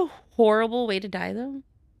 Isn't that a horrible way to die, though?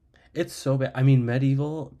 It's so bad. I mean,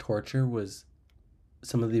 medieval torture was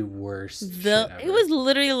some of the worst shit ever. It was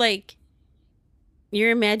literally like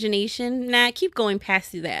your imagination. Nah, keep going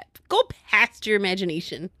past that. Go past your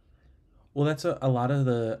imagination. Well, that's a lot of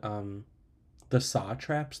the saw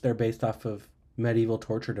traps. They're based off of medieval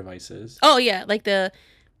torture devices. Oh yeah, like the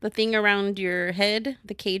thing around your head,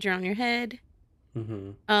 the cage around your head.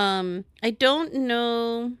 I don't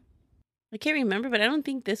know. I can't remember, but I don't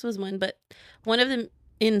think this was one. But one of them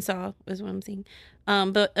in Saw is what I'm saying.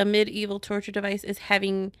 But a medieval torture device is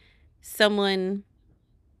having someone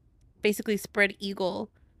basically spread eagle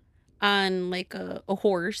on like a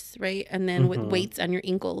horse, right? And then with weights on your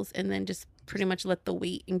ankles, and then just pretty much let the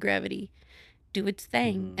weight and gravity do its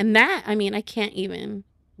thing. And that, I mean, I can't even,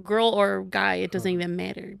 girl or guy, it doesn't even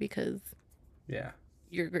matter because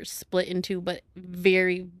you're split in two, but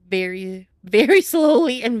very, very, very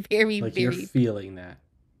slowly and very, like very. You're feeling that.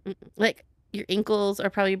 Like your ankles are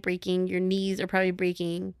probably breaking, your knees are probably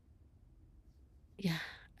breaking. Yeah.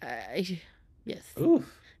 Yes.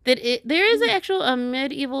 Oof. There is a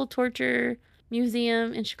medieval torture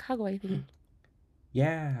museum in Chicago, I think.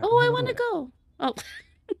 Yeah. Oh, I want to go. Oh.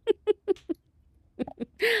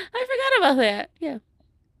 I forgot about that. Yeah.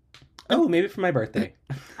 Oh, maybe for my birthday.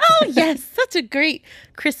 Oh, yes. Such a great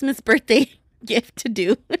Christmas birthday gift to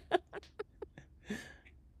do.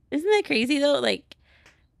 Isn't that crazy, though? Like,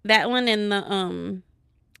 that one and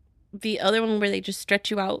the other one where they just stretch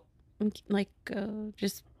you out like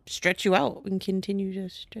just stretch you out and continue to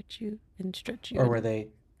stretch you and stretch you. Or where they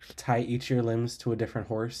tie each of your limbs to a different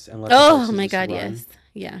horse and let Oh the horses my just God, run. yes.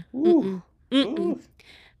 Yeah. Ooh. Ooh.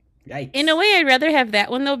 Yikes. In a way, I'd rather have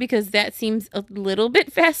that one though, because that seems a little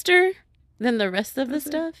bit faster than the rest of the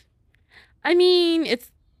stuff. I mean,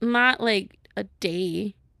 it's not like a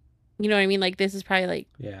day. You know what I mean? Like this is probably like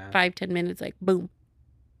 5-10 minutes, like boom.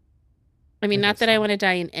 I mean, not that I want to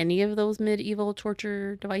die in any of those medieval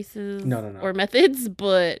torture devices or methods,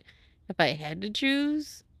 but if I had to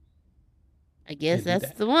choose, I guess that's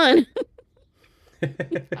the one.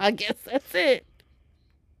 I guess that's it.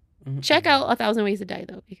 Check out 1,000 Ways to Die,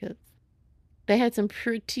 though, because they had some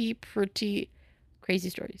pretty crazy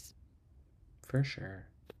stories. For sure.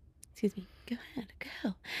 Excuse me. Go ahead.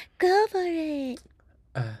 Go for it.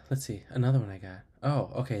 Let's see. Another one I got. Oh,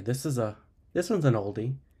 okay. This one's an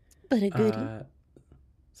oldie. But a goodie.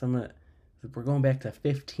 We're going back to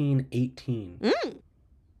 1518.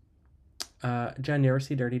 Jen, you ever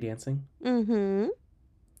see Dirty Dancing? Mm-hmm.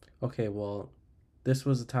 Okay, well, this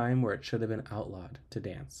was a time where it should have been outlawed to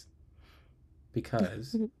dance.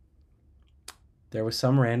 Because there was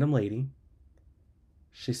some random lady.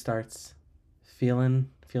 She starts feeling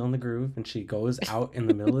the groove, and she goes out in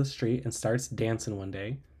the middle of the street and starts dancing one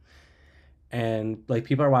day. And, like,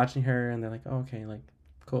 people are watching her, and they're like, oh, okay, like,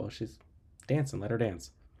 cool, she's dancing, let her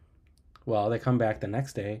dance. Well, they come back the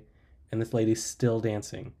next day, and this lady's still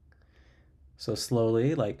dancing. So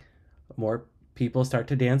slowly, like, more people start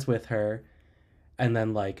to dance with her, and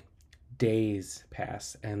then, like, days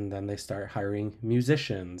pass, and then they start hiring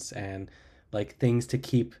musicians and, like, things to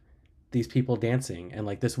keep these people dancing. And,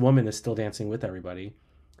 like, this woman is still dancing with everybody.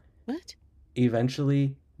 What?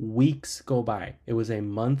 Eventually, weeks go by. It was a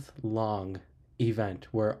month-long event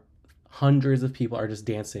where hundreds of people are just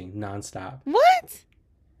dancing nonstop. What?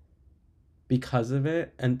 Because of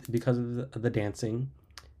it, and because of the dancing,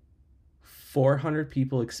 400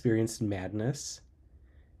 people experienced madness,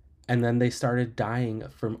 and then they started dying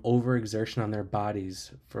from overexertion on their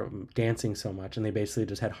bodies from dancing so much, and they basically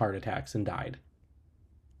just had heart attacks and died.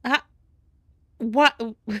 What?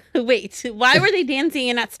 Wait, why were they dancing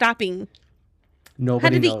and not stopping?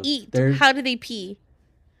 Nobody knows. How do they eat? How do they pee?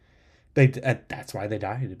 That's why they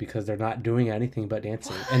died, because they're not doing anything but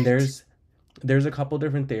dancing. What? And there's a couple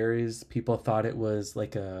different theories. People thought it was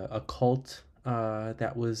like a cult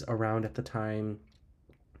that was around at the time,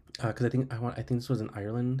 because I think this was in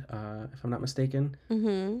Ireland, if I'm not mistaken.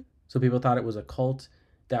 Mm-hmm. So people thought it was a cult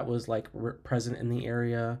that was like present in the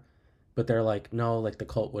area, but they're like, no, like the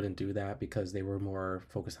cult wouldn't do that because they were more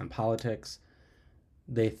focused on politics.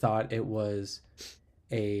 They thought it was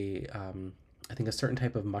I think a certain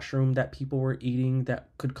type of mushroom that people were eating that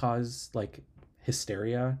could cause like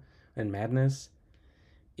hysteria and madness.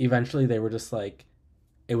 Eventually they were just like,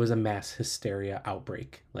 it was a mass hysteria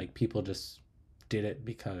outbreak. Like people just did it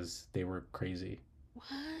because they were crazy. What?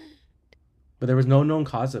 But there was no known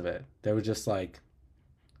cause of it. There was just like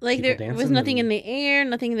there was nothing in the air,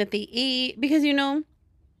 nothing that they ate. Because, you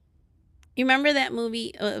remember that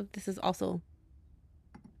movie? This is also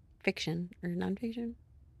fiction or nonfiction?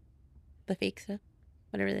 The fake stuff?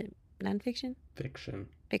 Whatever the nonfiction? Fiction.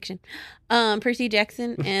 Percy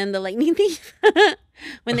Jackson and the Lightning Thief.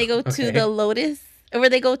 When they go to the Lotus, or where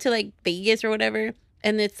they go to like Vegas or whatever,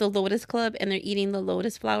 and it's the Lotus Club, and they're eating the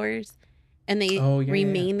lotus flowers, and they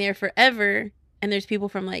remain there forever. And there's people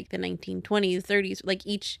from like the 1920s, 30s, like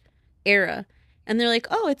each era. And they're like,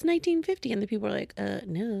 oh, it's 1950. And the people are like,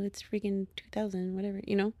 no, it's freaking 2000, whatever,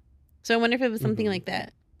 So I wonder if it was something like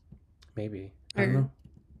that. Maybe. I don't know.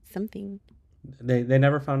 Something. They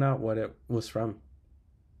never found out what it was from.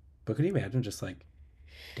 But could you imagine just like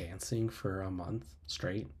dancing for a month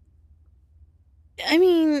straight? I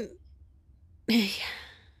mean,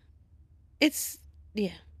 it's,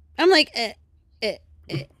 yeah. I'm like,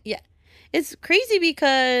 yeah. It's crazy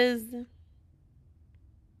because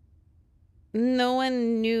no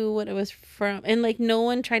one knew what it was from. And, like, no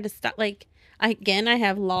one tried to stop. Like, I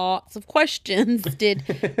have like of questions. Did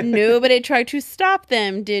nobody try to stop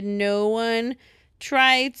them? Did no one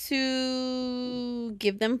try to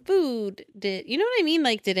give them food? You know what I mean?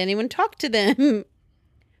 Like, did anyone talk to them?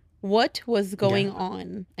 What was going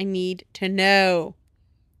on? I need to know.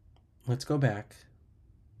 Let's go back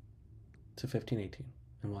to 1518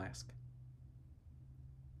 and we'll ask.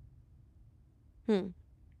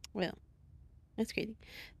 Well, that's crazy.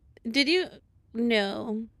 Did you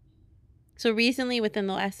know? So recently, within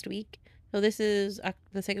the last week, so this is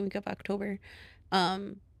the second week of October,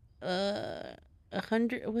 100,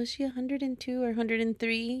 was she 102 or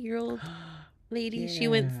 103-year-old lady? She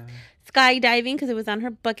went skydiving because it was on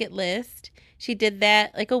her bucket list. She did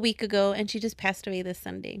that like a week ago, and she just passed away this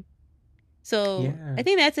Sunday. So Yeah. I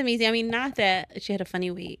think that's amazing. I mean, not that she had a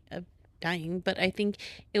funny way of dying, but I think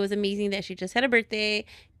it was amazing that she just had a birthday.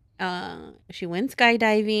 She went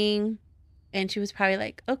skydiving, and she was probably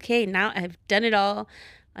like, okay, now I've done it all.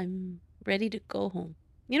 I'm ready to go home.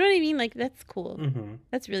 You know what I mean? Like, that's cool. Mm-hmm.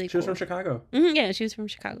 That's really She cool. was from Chicago. Yeah, she was from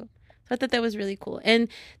Chicago. So I thought that was really cool. And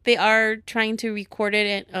they are trying to record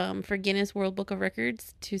it for Guinness World Book of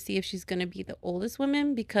Records to see if she's going to be the oldest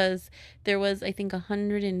woman, because there was, I think, a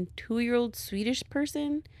 102-year-old Swedish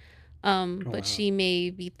person. But wow. she may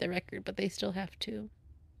beat the record, but they still have to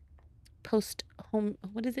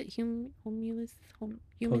what is it?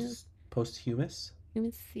 Posthumous? Posthumous?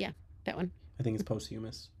 Humus? Yeah, that one. I think it's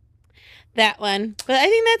posthumous. That one. But I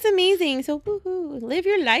think that's amazing. So woohoo. Live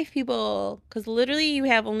your life, people. Because literally you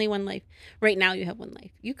have only one life. Right now you have one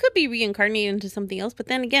life. You could be reincarnated into something else, but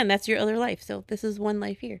then again, that's your other life. So this is one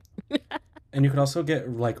life here. And you could also get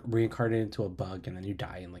like reincarnated into a bug and then you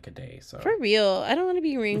die in like a day. So for real. I don't want to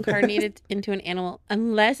be reincarnated into an animal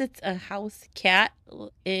unless it's a house cat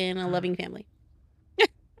in a loving family.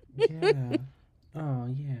 yeah. Oh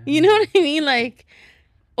yeah. You know what I mean? Like,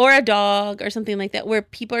 or a dog or something like that, where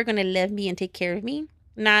people are going to love me and take care of me.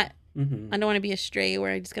 Not, I don't want to be a stray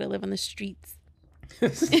where I just got to live on the streets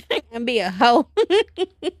and be a hoe.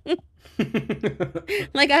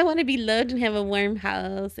 Like, I want to be loved and have a warm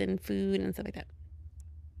house and food and stuff like that.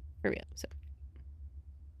 For real. So,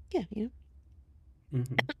 yeah, you know.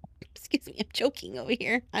 Excuse me, I'm choking over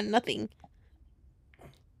here on nothing.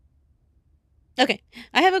 Okay,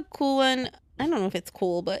 I have a cool one. I don't know if it's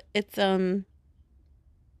cool, but it's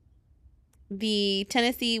the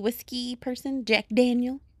Tennessee whiskey person, Jack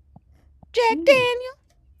Daniel. Jack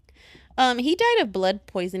Daniel. He died of blood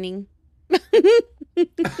poisoning.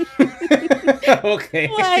 Okay.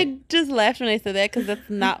 Well, I just laughed when I said that because that's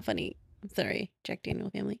not funny. I'm sorry, Jack Daniel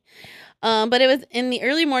family. But it was in the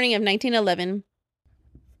early morning of 1911.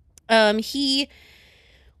 He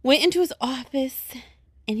went into his office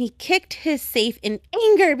and he kicked his safe in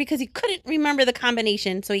anger because he couldn't remember the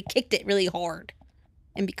combination, so he kicked it really hard.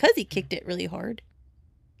 And because he kicked it really hard,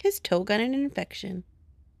 his toe got an infection.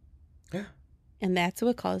 Yeah. And that's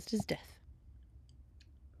what caused his death.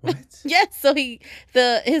 What? Yes, so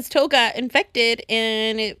his toe got infected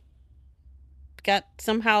and it got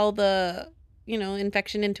somehow the,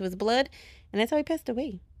 infection into his blood, and that's how he passed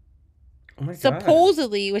away. Oh my God.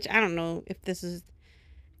 Supposedly, which I don't know if this is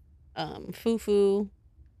foo-foo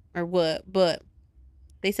or what, but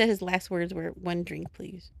they said his last words were, "One drink,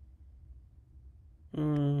 please." I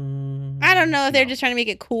don't know if they're just trying to make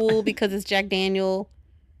it cool because it's Jack Daniel.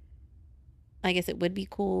 I guess it would be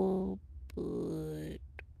cool, but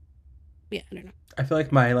yeah, I don't know. I feel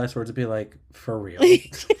like my last words would be like, for real.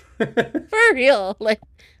 For real. Like,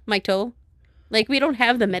 my toe. Like, we don't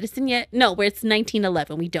have the medicine yet. No, where it's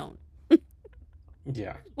 1911. We don't.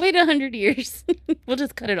 Yeah. Wait 100 years. We'll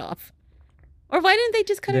just cut it off. Or why didn't they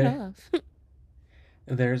just cut it off?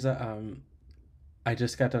 There's I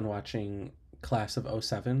just got done watching Class of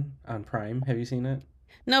 07 on Prime. Have you seen it?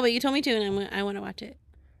 No, but you told me to, and I want to watch it.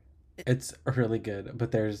 It's really good,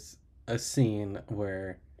 but there's a scene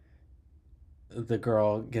where the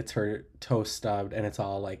girl gets her toe stubbed and it's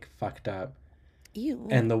all like fucked up. Ew.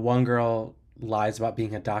 And the one girl lies about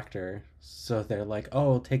being a doctor, so they're like,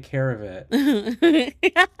 "Oh, take care of it."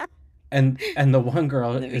 and the one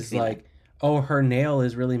girl is like, "Oh, her nail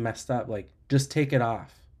is really messed up. Like, just take it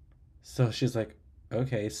off." So she's like,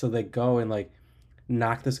 "Okay." So they go and like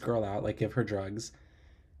knock this girl out, like give her drugs,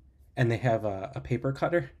 and they have a paper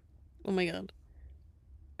cutter. Oh my God.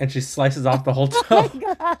 And she slices off the whole toe. Oh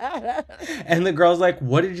my God. And the girl's like,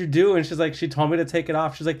 "What did you do?" And she's like, "She told me to take it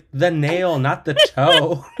off." She's like, "The nail, not the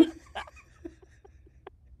toe."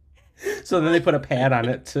 So then they put a pad on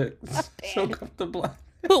it to soak up the blood.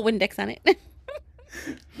 Put Windex on it.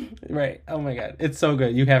 Right. Oh my God. It's so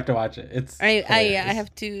good. You have to watch it. It's I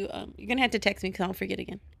have to, you're going to have to text me because I'll forget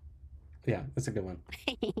again. Yeah, it's a good one.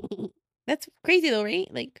 That's crazy though,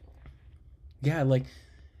 right? Like. Yeah, like.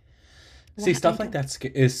 See, stuff like that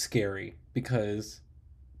is scary because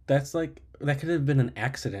that's like, that could have been an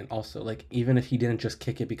accident also. Like, even if he didn't just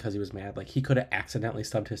kick it because he was mad, like, he could have accidentally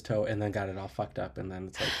stubbed his toe and then got it all fucked up. And then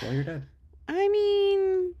it's like, well, you're dead. I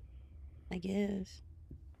mean, I guess.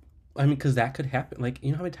 I mean, because that could happen. Like,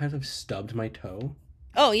 you know how many times I've stubbed my toe?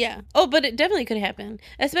 Oh, yeah. Oh, but it definitely could happen.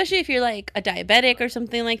 Especially if you're like a diabetic or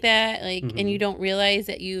something like that. Like, and you don't realize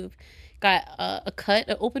that you've got a cut.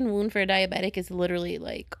 An open wound for a diabetic is literally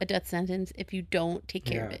like a death sentence if you don't take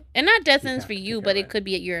care of it. And not death sentence for you, but it could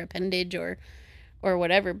be at your appendage or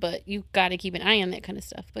whatever. But you got to keep an eye on that kind of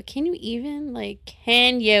stuff. But can you even?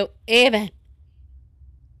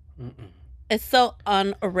 Mm-mm. It's so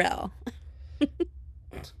unreal.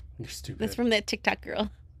 You're stupid. That's from that TikTok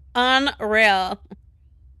girl. Unreal.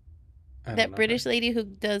 I don't That know British her. lady who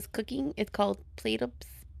does cooking, it's called Plate Ups.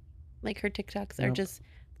 Like her TikToks are Nope. just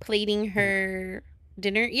plating Nope. her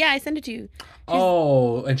dinner. Yeah, I sent it to you. She's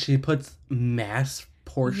Oh, and she puts mass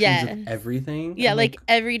portions of yes. everything. Yeah, I'm like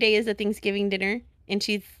every day is a Thanksgiving dinner and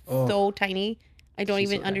she's oh, so tiny. I don't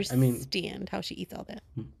she's even so tiny. I mean, understand how she eats all that.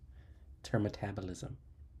 it's her metabolism.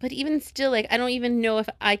 But even still, like I don't even know if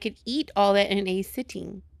I could eat all that in a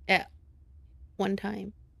sitting at one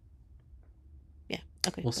time. Yeah.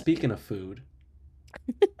 Okay. Well, But, speaking of food,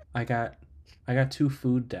 I got 2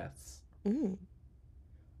 food deaths.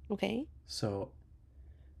 okay. So,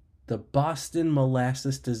 the Boston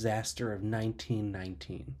molasses disaster of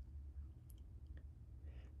 1919.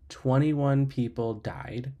 21 people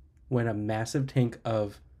died when a massive tank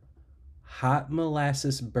of hot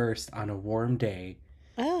molasses burst on a warm day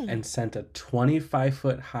and sent a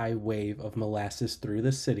 25-foot high wave of molasses through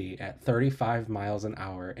the city at 35 miles an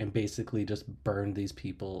hour and basically just burned these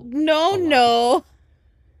people No, alive. no.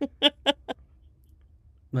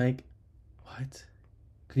 Like, what?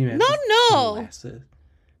 Can you imagine? No, Just no. molasses.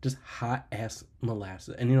 Just hot ass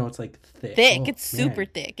molasses. And you know, it's like thick. Thick. Oh, It's super man.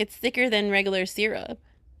 thick. It's thicker than regular syrup.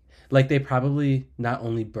 Like, they probably not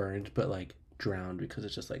only burned, but like drowned because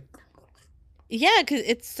it's just like. Yeah, because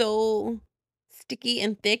it's so sticky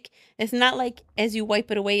and thick. It's not like as you wipe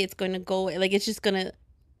it away, it's going to go. Like it's just going to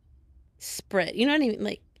spread. You know what I mean?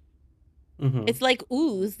 Like Mm-hmm. it's like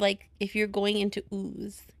ooze. Like if you're going into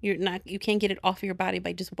ooze, you can't get it off your body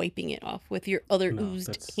by just wiping it off with your other No,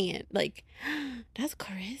 oozed hand. Like that's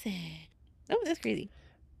crazy. Oh, that's crazy.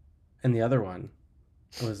 And the other one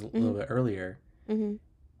was a little bit earlier,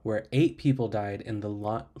 where 8 people died in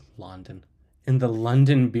the London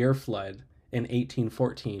beer flood in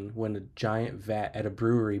 1814 when a giant vat at a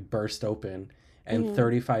brewery burst open and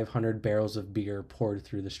 3,500 barrels of beer poured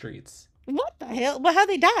through the streets. What the hell? Well, how'd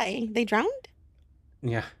they die? They drowned?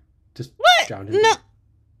 Yeah, just What? drowned in No. beer.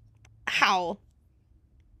 How?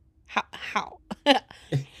 How?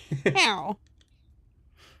 How?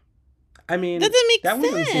 I mean, Doesn't make that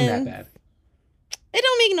sense. wouldn't seem that bad. It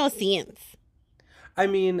don't make no sense. I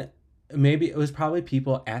mean, maybe it was probably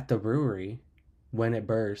people at the brewery when it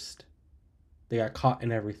burst. They got caught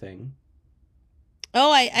in everything.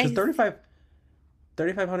 Oh, I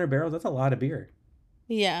 3,500 barrels, that's a lot of beer.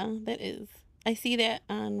 Yeah, that is. I see that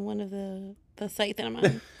on one of the sites that I'm on.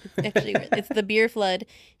 It's actually it's the beer flood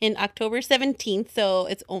in October 17th, so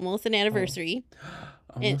it's almost an anniversary.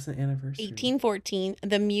 Almost an anniversary. 1814,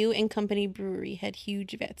 the Mew and Company Brewery had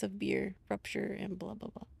huge vats of beer rupture and blah blah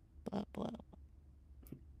blah blah blah.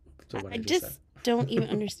 So what I just don't even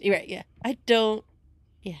understand. Right? Yeah, I don't.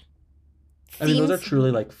 Yeah. I mean, those are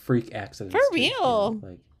truly like freak accidents. For real. You know?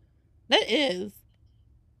 Like that is.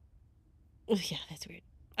 Oh, yeah, that's weird.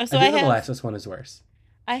 So I think the molasses one is worse.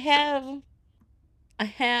 I have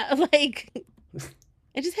like.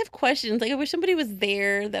 I just have questions. Like, I wish somebody was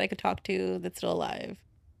there that I could talk to that's still alive.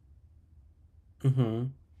 Mm-hmm.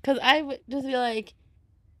 Because I would just be like,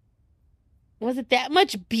 was it that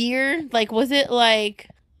much beer? Like, was it like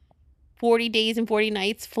 40 days and 40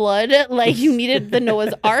 nights flood? Like, you needed the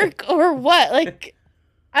Noah's Ark or what? Like,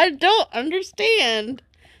 I don't understand.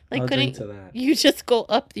 Like, couldn't you just go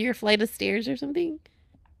up your flight of stairs or something?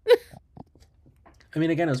 I mean,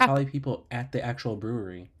 again, it was probably people at the actual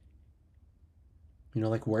brewery. You know,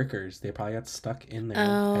 like workers. They probably got stuck in there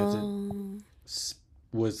as it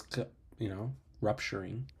was, you know,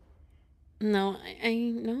 rupturing. No, I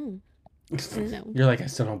know. No. You're like, I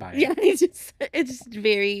still don't buy it. Yeah, it's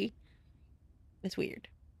very, it's weird.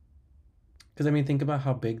 Because, I mean, think about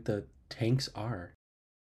how big the tanks are.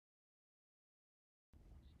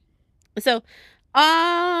 So,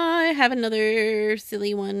 I have another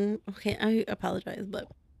silly one. Okay, I apologize, but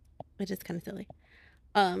it's just kind of silly.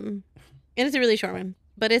 And it's a really short one,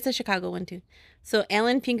 but it's a Chicago one too. So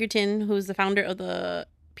Alan Pinkerton, who's the founder of the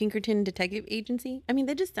Pinkerton Detective Agency. I mean,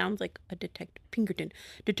 that just sounds like a detective.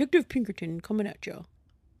 Detective Pinkerton coming at you.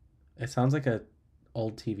 It sounds like a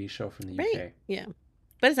old TV show from the UK. Right. Yeah,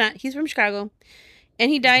 but it's not. He's from Chicago, and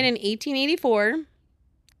he died in 1884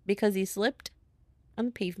 because he slipped on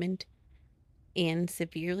the pavement and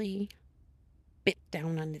severely bit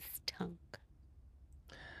down on his tongue.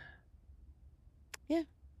 Yeah.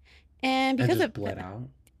 And because it bled out?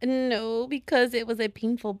 No, because it was a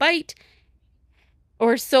painful bite.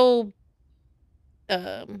 Or so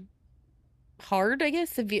hard, I guess.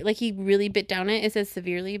 Severe, like he really bit down it. It says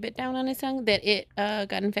severely bit down on his tongue that it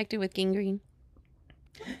got infected with gangrene.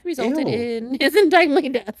 Resulted in his untimely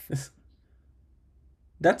death.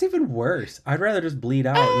 That's even worse. I'd rather just bleed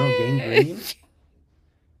out. No gangrene.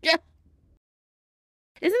 Yeah.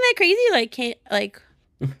 Isn't that crazy? Like, can't like.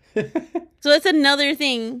 So that's another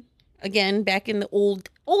thing. Again, back in the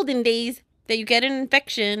olden days, that you get an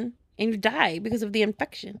infection and you die because of the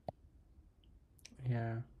infection.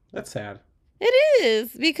 Yeah, that's sad. It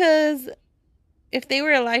is, because if they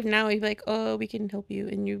were alive now, you'd be like, "Oh, we can help you,"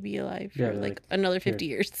 and you'd be alive for like another 50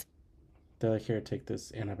 years. They're like, "Here, take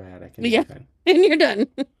this antibiotic, and you're fine." And you're done.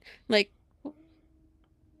 Like,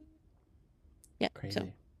 yeah. Crazy. So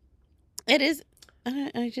it is. I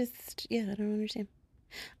don't understand.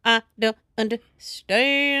 I don't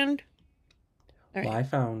understand. All right. Well, I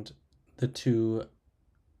found the two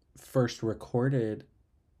first recorded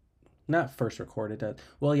deaths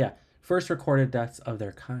of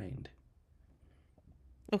their kind.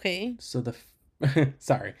 Okay. So the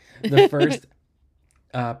first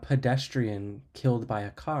pedestrian killed by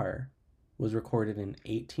a car was recorded in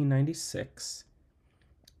 1896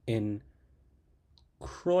 in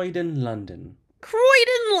Croydon, London.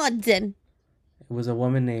 It was a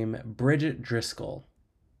woman named Bridget Driscoll.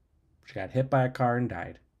 She got hit by a car and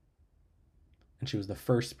died. And she was the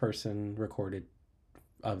first person recorded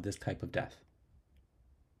of this type of death.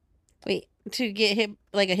 Wait, to get hit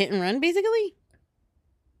like a hit and run, basically?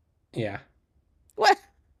 Yeah. What?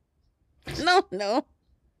 No.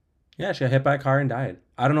 Yeah, she got hit by a car and died.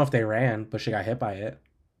 I don't know if they ran, but she got hit by it.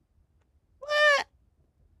 What?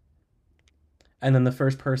 And then the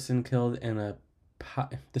first person killed in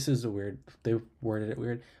this is weird. They worded it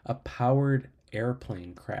weird. A powered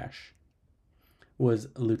airplane crash was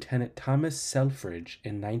Lieutenant Thomas Selfridge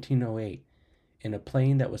in 1908 in a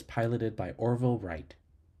plane that was piloted by Orville Wright.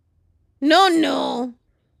 No.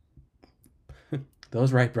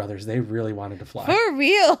 Those Wright brothers, they really wanted to fly. For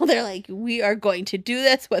real. They're like, we are going to do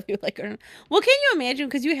this, whether you like it or not. Well, can you imagine?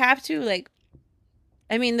 Because you have to, like,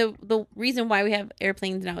 I mean, the reason why we have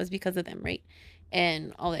airplanes now is because of them, right?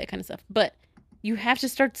 And all that kind of stuff. But you have to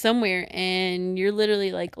start somewhere, and you're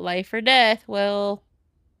literally like, life or death. Well,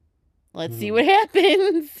 let's see what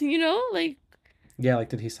happens, like. Yeah, like,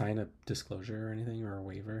 did he sign a disclosure or anything, or a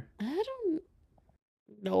waiver? I don't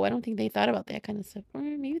know. I don't think they thought about that kind of stuff. Or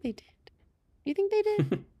maybe they did. Do you think they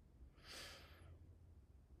did?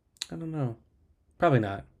 I don't know. Probably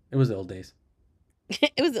not. It was the old days.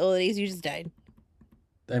 It was the old days. You just died.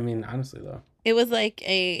 I mean, honestly, though. It was like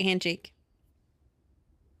a handshake.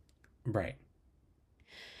 Right.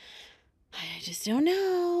 I just don't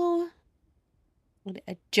know.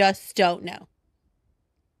 I just don't know.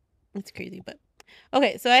 That's crazy, but...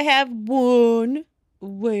 Okay, so I have one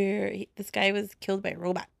where this guy was killed by a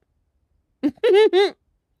robot.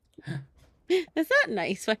 That's not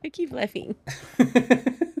nice. Why do I keep laughing?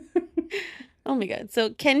 Oh my god. So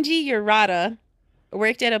Kenji Urata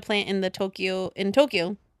worked at a plant in Tokyo,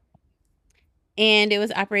 and it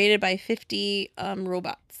was operated by 50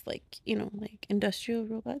 robots, like industrial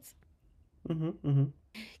robots. Kenji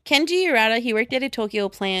Urata, he worked at a Tokyo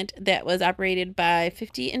plant that was operated by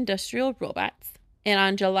 50 industrial robots, and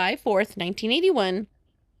on July 4th, 1981,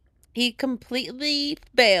 he completely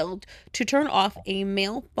failed to turn off a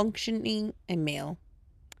malfunctioning,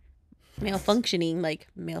 like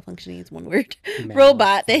malfunctioning is one word,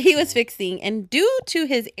 robot that he was fixing. And due to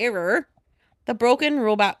his error, the broken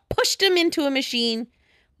robot pushed him into a machine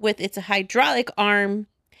with its hydraulic arm,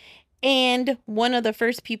 and he was one of the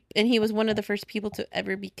first people to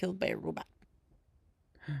ever be killed by a robot.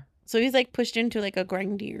 So he's like pushed into like a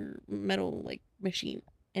grindy metal like machine,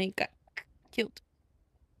 and he got killed.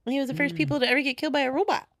 And he was the first people to ever get killed by a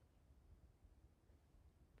robot.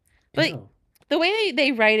 But the way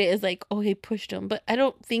they write it is like, oh, he pushed him. But I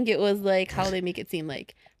don't think it was like how they make it seem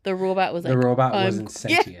like the robot was like... The robot wasn't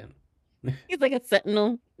sentient. Yeah. He's like a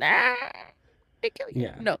sentinel. They kill you.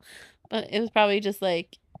 Yeah. No. But it was probably just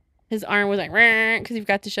like his arm was like, because he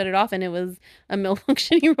forgot to shut it off, and it was a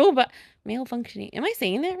malfunctioning robot. Malfunctioning. Am I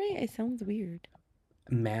saying that right? It sounds weird.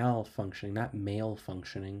 Malfunctioning, not male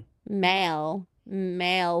functioning.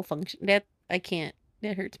 Malfunction. That I can't.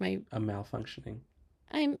 That hurts my... A malfunctioning.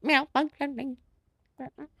 I'm malfunctioning.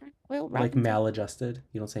 Like maladjusted?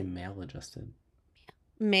 You don't say maladjusted.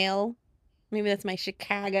 Male. Maybe that's my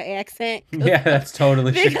Chicago accent. Yeah, that's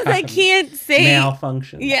totally because Chicago. I can't say...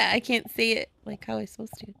 Malfunction. Yeah, I can't say it like how I'm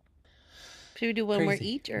supposed to. Should we do one more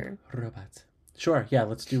each, or... Robots. Sure, yeah,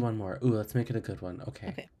 let's do one more. Ooh, let's make it a good one.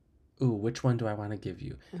 Okay. Ooh, which one do I want to give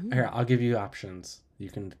you? Here, I'll give you options. You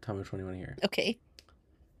can tell me which one you want to hear. Okay.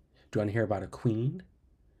 Do you want to hear about a queen,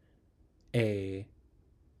 a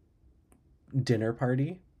dinner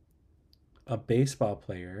party, a baseball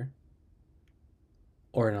player,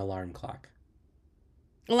 or an alarm clock?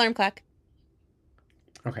 Alarm clock.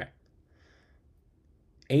 Okay.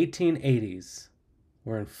 1880s.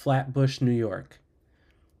 We're in Flatbush, New York.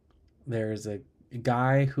 There's a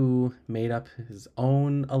guy who made up his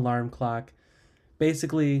own alarm clock.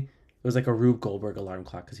 Basically, it was like a Rube Goldberg alarm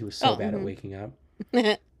clock because he was so bad at waking up.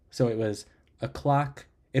 So it was a clock.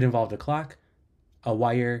 It involved a clock, a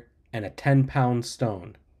wire, and a 10-pound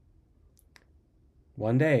stone.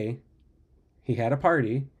 One day, he had a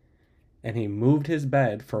party, and he moved his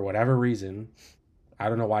bed for whatever reason. I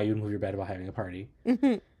don't know why you'd move your bed while having a party.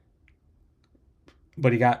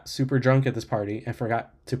 But he got super drunk at this party and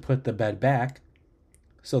forgot to put the bed back.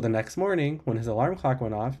 So the next morning, when his alarm clock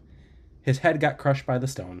went off, his head got crushed by the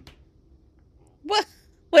stone. What?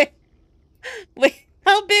 Wait.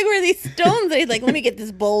 How big were these stones? He's like, let me get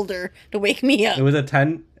this boulder to wake me up. It was a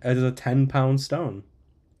 10-pound stone.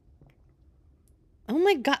 Oh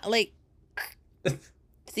my god! Like,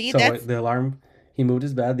 see, so that's the alarm. He moved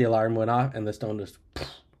his bed. The alarm went off, and the stone just.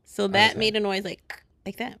 So that made a noise like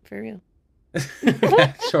that for real.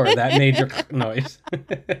 Sure, that made your noise.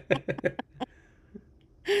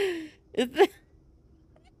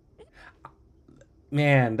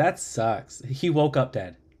 Man, that sucks. He woke up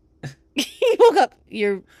dead. He woke up.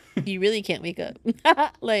 You really can't wake up.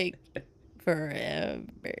 Like, forever.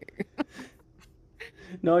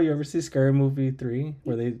 No, you ever see Scary Movie 3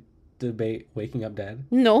 where they debate waking up dead?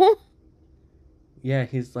 No. Yeah,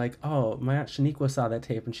 he's like, oh, my Aunt Shaniqua saw that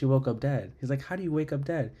tape and she woke up dead. He's like, how do you wake up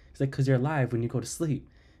dead? He's like, because you're alive when you go to sleep.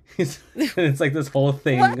 And it's like this whole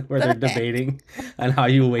thing where they're debating on how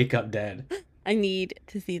you wake up dead. I need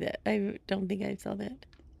to see that. I don't think I saw that.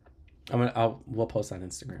 We'll post on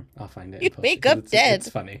Instagram. I'll find it. You wake up dead. It's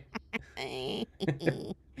funny.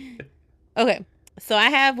 Okay, so I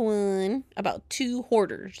have one about two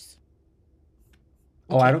hoarders.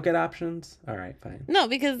 Oh, I don't get options? All right, fine. No,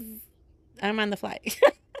 because I'm on the fly.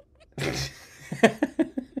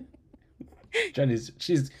 Jenny's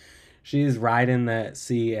she's riding that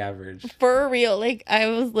C average. For real. Like, I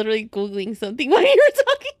was literally Googling something while you were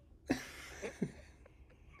talking.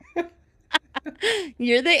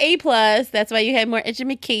 You're the A+. That's why you had more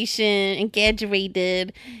education and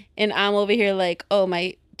graduated. And I'm over here like, oh,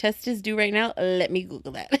 my test is due right now. Let me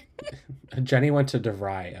Google that. Jenny went to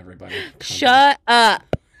DeVry, everybody. Shut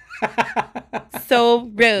up.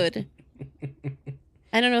 So rude.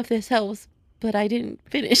 I don't know if this helps, but I didn't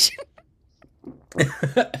finish. I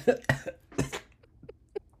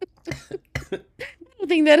don't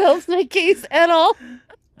think that helps my case at all.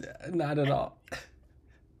 Not at all.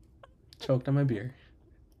 Choked on my beer.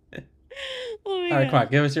 Oh my all right, God. come on.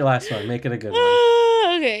 Give us your last one. Make it a good one.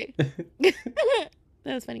 Okay. That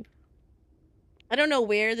was funny. I don't know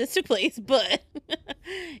where this took place, but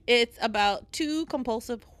it's about two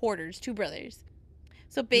compulsive hoarders, two brothers.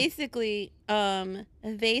 So basically,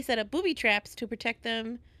 they set up booby traps to protect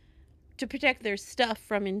their stuff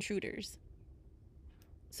from intruders.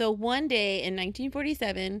 So one day in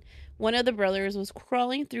 1947, one of the brothers was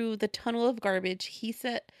crawling through the tunnel of garbage. He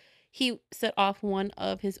set off one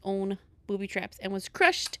of his own booby traps and was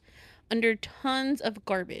crushed under tons of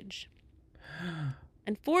garbage.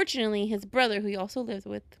 Unfortunately, his brother, who he also lives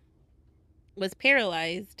with, was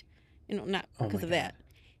paralyzed, not because of that.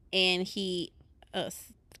 And he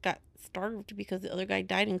got starved because the other guy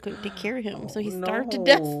died and couldn't take care of him. So he starved to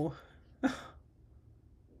death.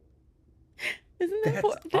 Isn't that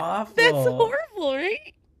awful? That's horrible,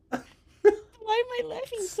 right? Why am I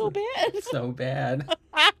laughing so bad? So bad.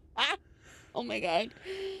 Oh my God.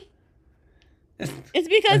 It's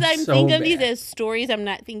because I'm so thinking of bad. these as stories. I'm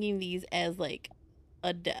not thinking these as like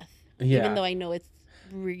a death. Yeah. Even though I know it's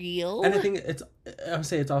real. And I think I would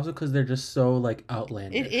say it's also because they're just so like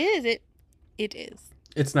outlandish. It is. It is.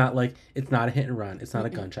 It's not a hit and run. It's not a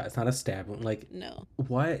gunshot. It's not a stab. Like, no.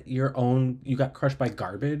 What? You got crushed by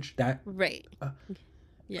garbage? That right.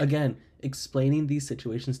 Yeah. Again, explaining these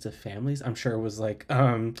situations to families, I'm sure was like,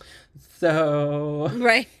 so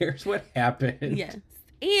right. Here's what happened. Yes.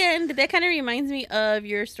 And that kind of reminds me of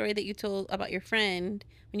your story that you told about your friend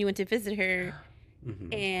when you went to visit her.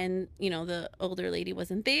 Mm-hmm. And, the older lady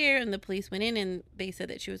wasn't there and the police went in and they said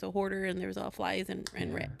that she was a hoarder and there was all flies and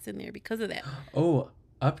rats in there because of that. Oh,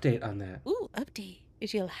 update on that. Ooh, update.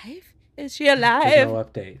 Is she alive? Is she alive?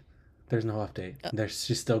 There's no update. Oh.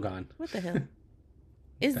 She's still gone. What the hell?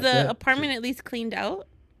 Is the apartment at least cleaned out?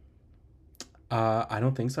 I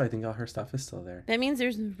don't think so. I think all her stuff is still there. That means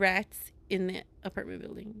there's rats in the apartment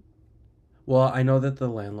building. Well, I know that the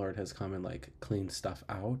landlord has come and like cleaned stuff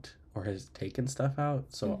out or has taken stuff out.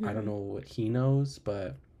 So mm-hmm. I don't know what he knows,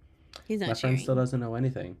 but he's not my sharing. friend still doesn't know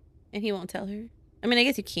anything. And he won't tell her? I mean, I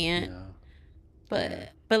guess you can't. No.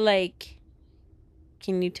 But like,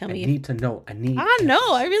 Can you tell me? I need to know. I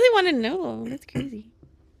know. I really want to know. That's crazy.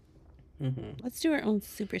 Mm-hmm. Let's do our own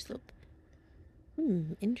super slope.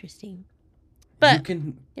 Interesting. But you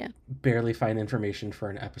can barely find information for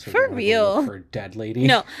an episode. For real. For dead lady.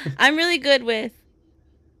 No, I'm really good with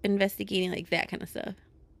investigating like that kind of stuff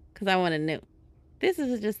because I want to know. This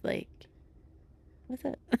is just like, what's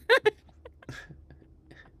up?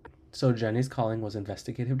 So Jenny's calling was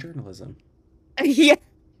investigative journalism. Yeah.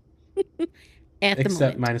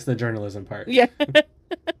 Except minus the journalism part. Yeah.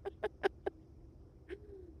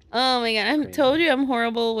 Oh my god! I told you I'm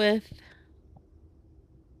horrible with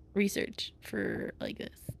research for like this.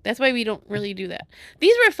 That's why we don't really do that.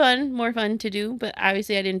 These were more fun to do, but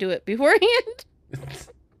obviously I didn't do it beforehand.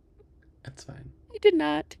 That's fine. I did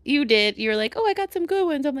not. You did. You were like, oh, I got some good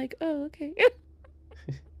ones. I'm like, oh, okay.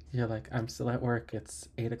 You're like, I'm still at work. It's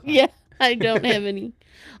 8:00. Yeah, I don't have any.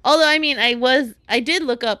 Although, I mean, I did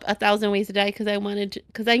look up 1,000 Ways to Die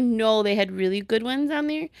because I know they had really good ones on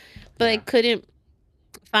there, but I couldn't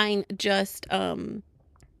find just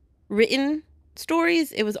written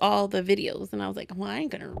stories. It was all the videos, and I was like, well, I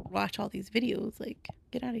ain't gonna watch all these videos. Like,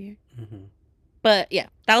 get out of here. Mm-hmm. But yeah,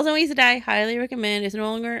 1,000 Ways to Die, highly recommend. It's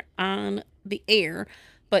no longer on the air,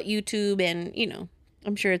 but YouTube, and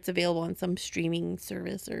I'm sure it's available on some streaming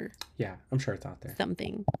service or I'm sure it's out there.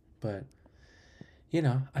 Something. But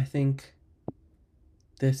I think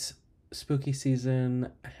this spooky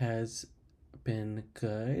season has been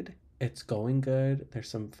good. It's going good. There's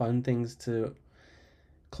some fun things to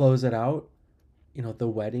close it out. The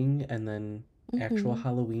wedding and then actual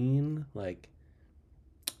Halloween,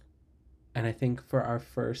 and I think for our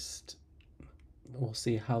first, we'll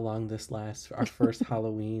see how long this lasts. For our first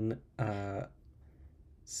Halloween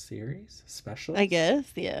series special, I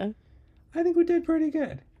guess, yeah. I think we did pretty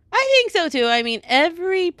good. I think so too. I mean,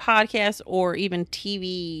 every podcast or even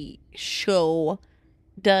TV show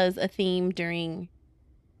does a theme during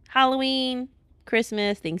Halloween,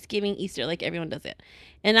 Christmas, Thanksgiving, Easter. Like, everyone does it.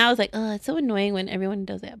 And I was like, oh, it's so annoying when everyone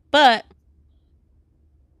does that. But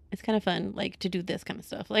it's kind of fun, like, to do this kind of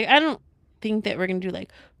stuff. Like, I don't think that we're going to do,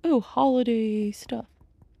 like, holiday stuff.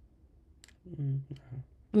 Mm-hmm.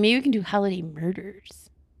 Maybe we can do holiday murders.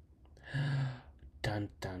 Dun,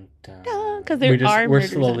 dun, dun. Because we're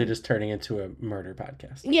slowly just turning into a murder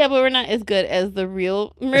podcast. Yeah, but we're not as good as the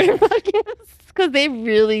real murder podcasts. Because they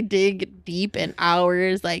really dig deep in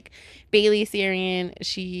hours. Like Bailey Sarian,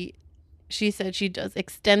 she said she does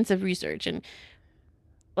extensive research and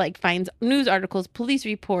like finds news articles, police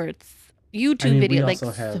reports, YouTube videos, like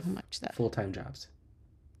so much stuff. Full-time jobs.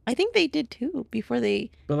 I think they did too before they.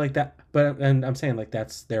 But like that, and I'm saying like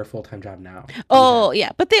that's their full-time job now. Oh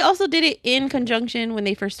yeah, but they also did it in conjunction when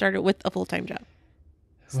they first started with a full-time job.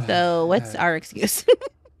 So what's our excuse?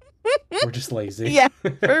 We're just lazy. Yeah,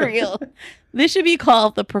 for real. This should be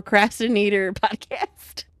called the Procrastinator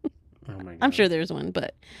Podcast. Oh my god. I'm sure there's one,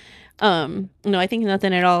 but no, I think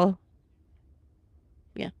nothing at all.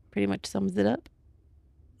 Yeah, pretty much sums it up.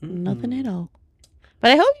 Mm-hmm. Nothing at all.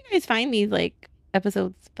 But I hope you guys find these like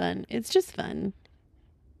episodes fun. It's just fun.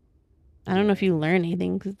 I don't know if you learn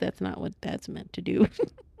anything because that's not what that's meant to do.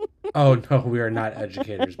 Oh no, we are not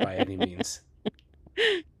educators by any means.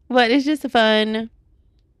 But it's just fun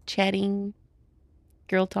chatting,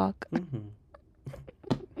 girl talk. Mm-hmm.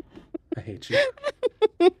 I hate you.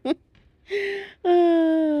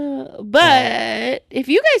 But if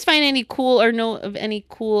you guys find any cool or know of any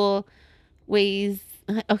cool ways,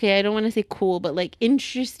 okay, I don't want to say cool, but like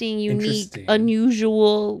interesting, unique,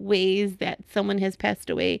 unusual ways that someone has passed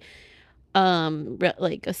away,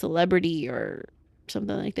 like a celebrity or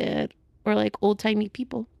something like that, or like old-timey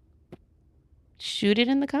people, shoot it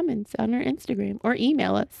in the comments on our Instagram or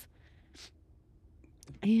email us.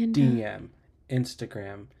 And DM,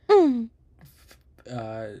 Instagram,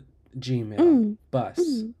 Gmail,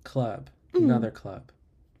 bus, club, another club.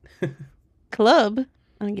 Club?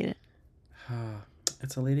 I don't get it.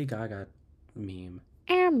 It's a Lady Gaga meme.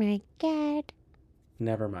 Oh my god.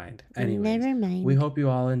 Never mind. Anyways, we hope you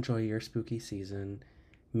all enjoy your spooky season.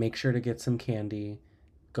 Make sure to get some candy.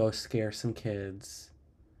 Go scare some kids.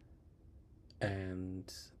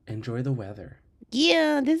 And enjoy the weather.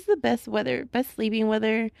 Yeah, this is the best weather. Best sleeping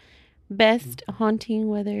weather. Best haunting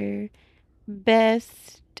weather.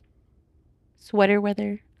 Best sweater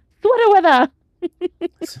weather. Sweater weather!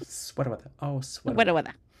 Sweater weather. Oh, sweater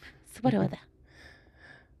weather. Sweater weather.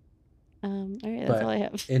 All right, that's all I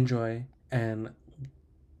have. Enjoy, and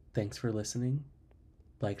thanks for listening.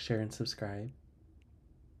 Like, share, and subscribe.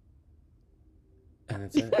 And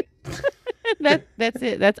that's it. That's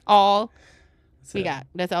it. That's all we got.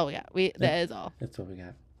 That's all we got. That is all. That's what we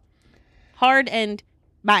got. Hard and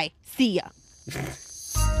bye. See ya.